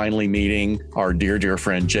me finally meeting our dear, dear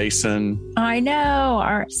friend, Jason. I know,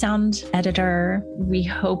 our sound editor. We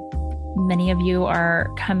hope many of you are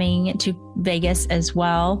coming to Vegas as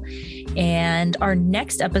well. And our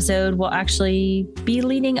next episode will actually be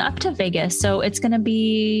leading up to Vegas. So it's going to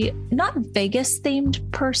be not Vegas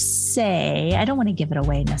themed per se. I don't want to give it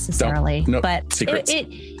away necessarily, but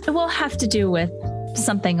it will have to do with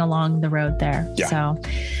something along the road there. Yeah. So,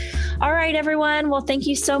 all right, everyone. Well, thank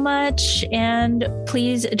you so much. And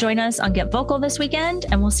please join us on Get Vocal this weekend.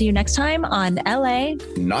 And we'll see you next time on LA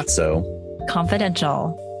Not So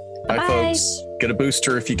Confidential. Bye, folks. Get a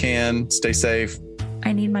booster if you can. Stay safe.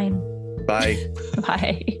 I need mine. Bye.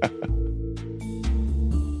 Bye.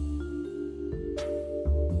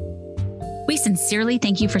 We sincerely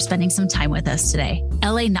thank you for spending some time with us today.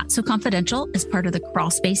 LA Not So Confidential is part of the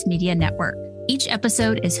Crawlspace Media Network. Each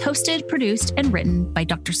episode is hosted, produced, and written by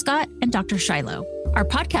Dr. Scott and Dr. Shiloh. Our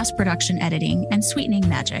podcast production editing and sweetening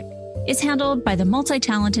magic is handled by the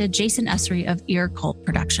multi-talented Jason Esri of Ear Cult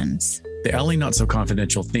Productions. The LA Not So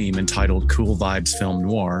Confidential theme, entitled Cool Vibes Film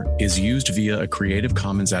Noir, is used via a Creative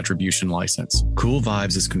Commons Attribution license. Cool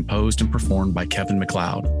Vibes is composed and performed by Kevin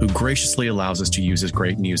MacLeod, who graciously allows us to use his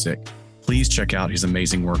great music. Please check out his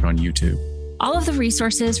amazing work on YouTube. All of the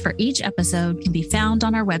resources for each episode can be found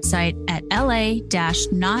on our website at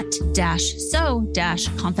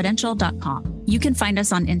la-not-so-confidential.com. You can find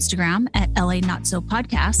us on Instagram at LA Not So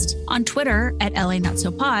Podcast, on Twitter at LA Not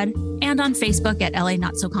So Pod, and on Facebook at LA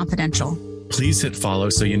Not So Confidential. Please hit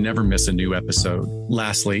follow so you never miss a new episode.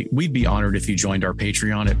 Lastly, we'd be honored if you joined our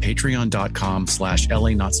Patreon at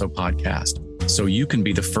patreon.com/LA Not So Podcast, so you can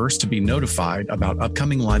be the first to be notified about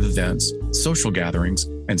upcoming live events, social gatherings,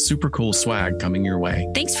 and super cool swag coming your way.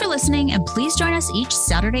 Thanks for listening, and please join us each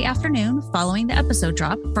Saturday afternoon following the episode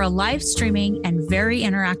drop for a live streaming and very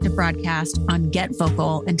interactive broadcast on Get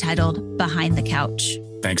Vocal entitled Behind the Couch.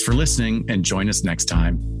 Thanks for listening, and join us next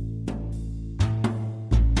time.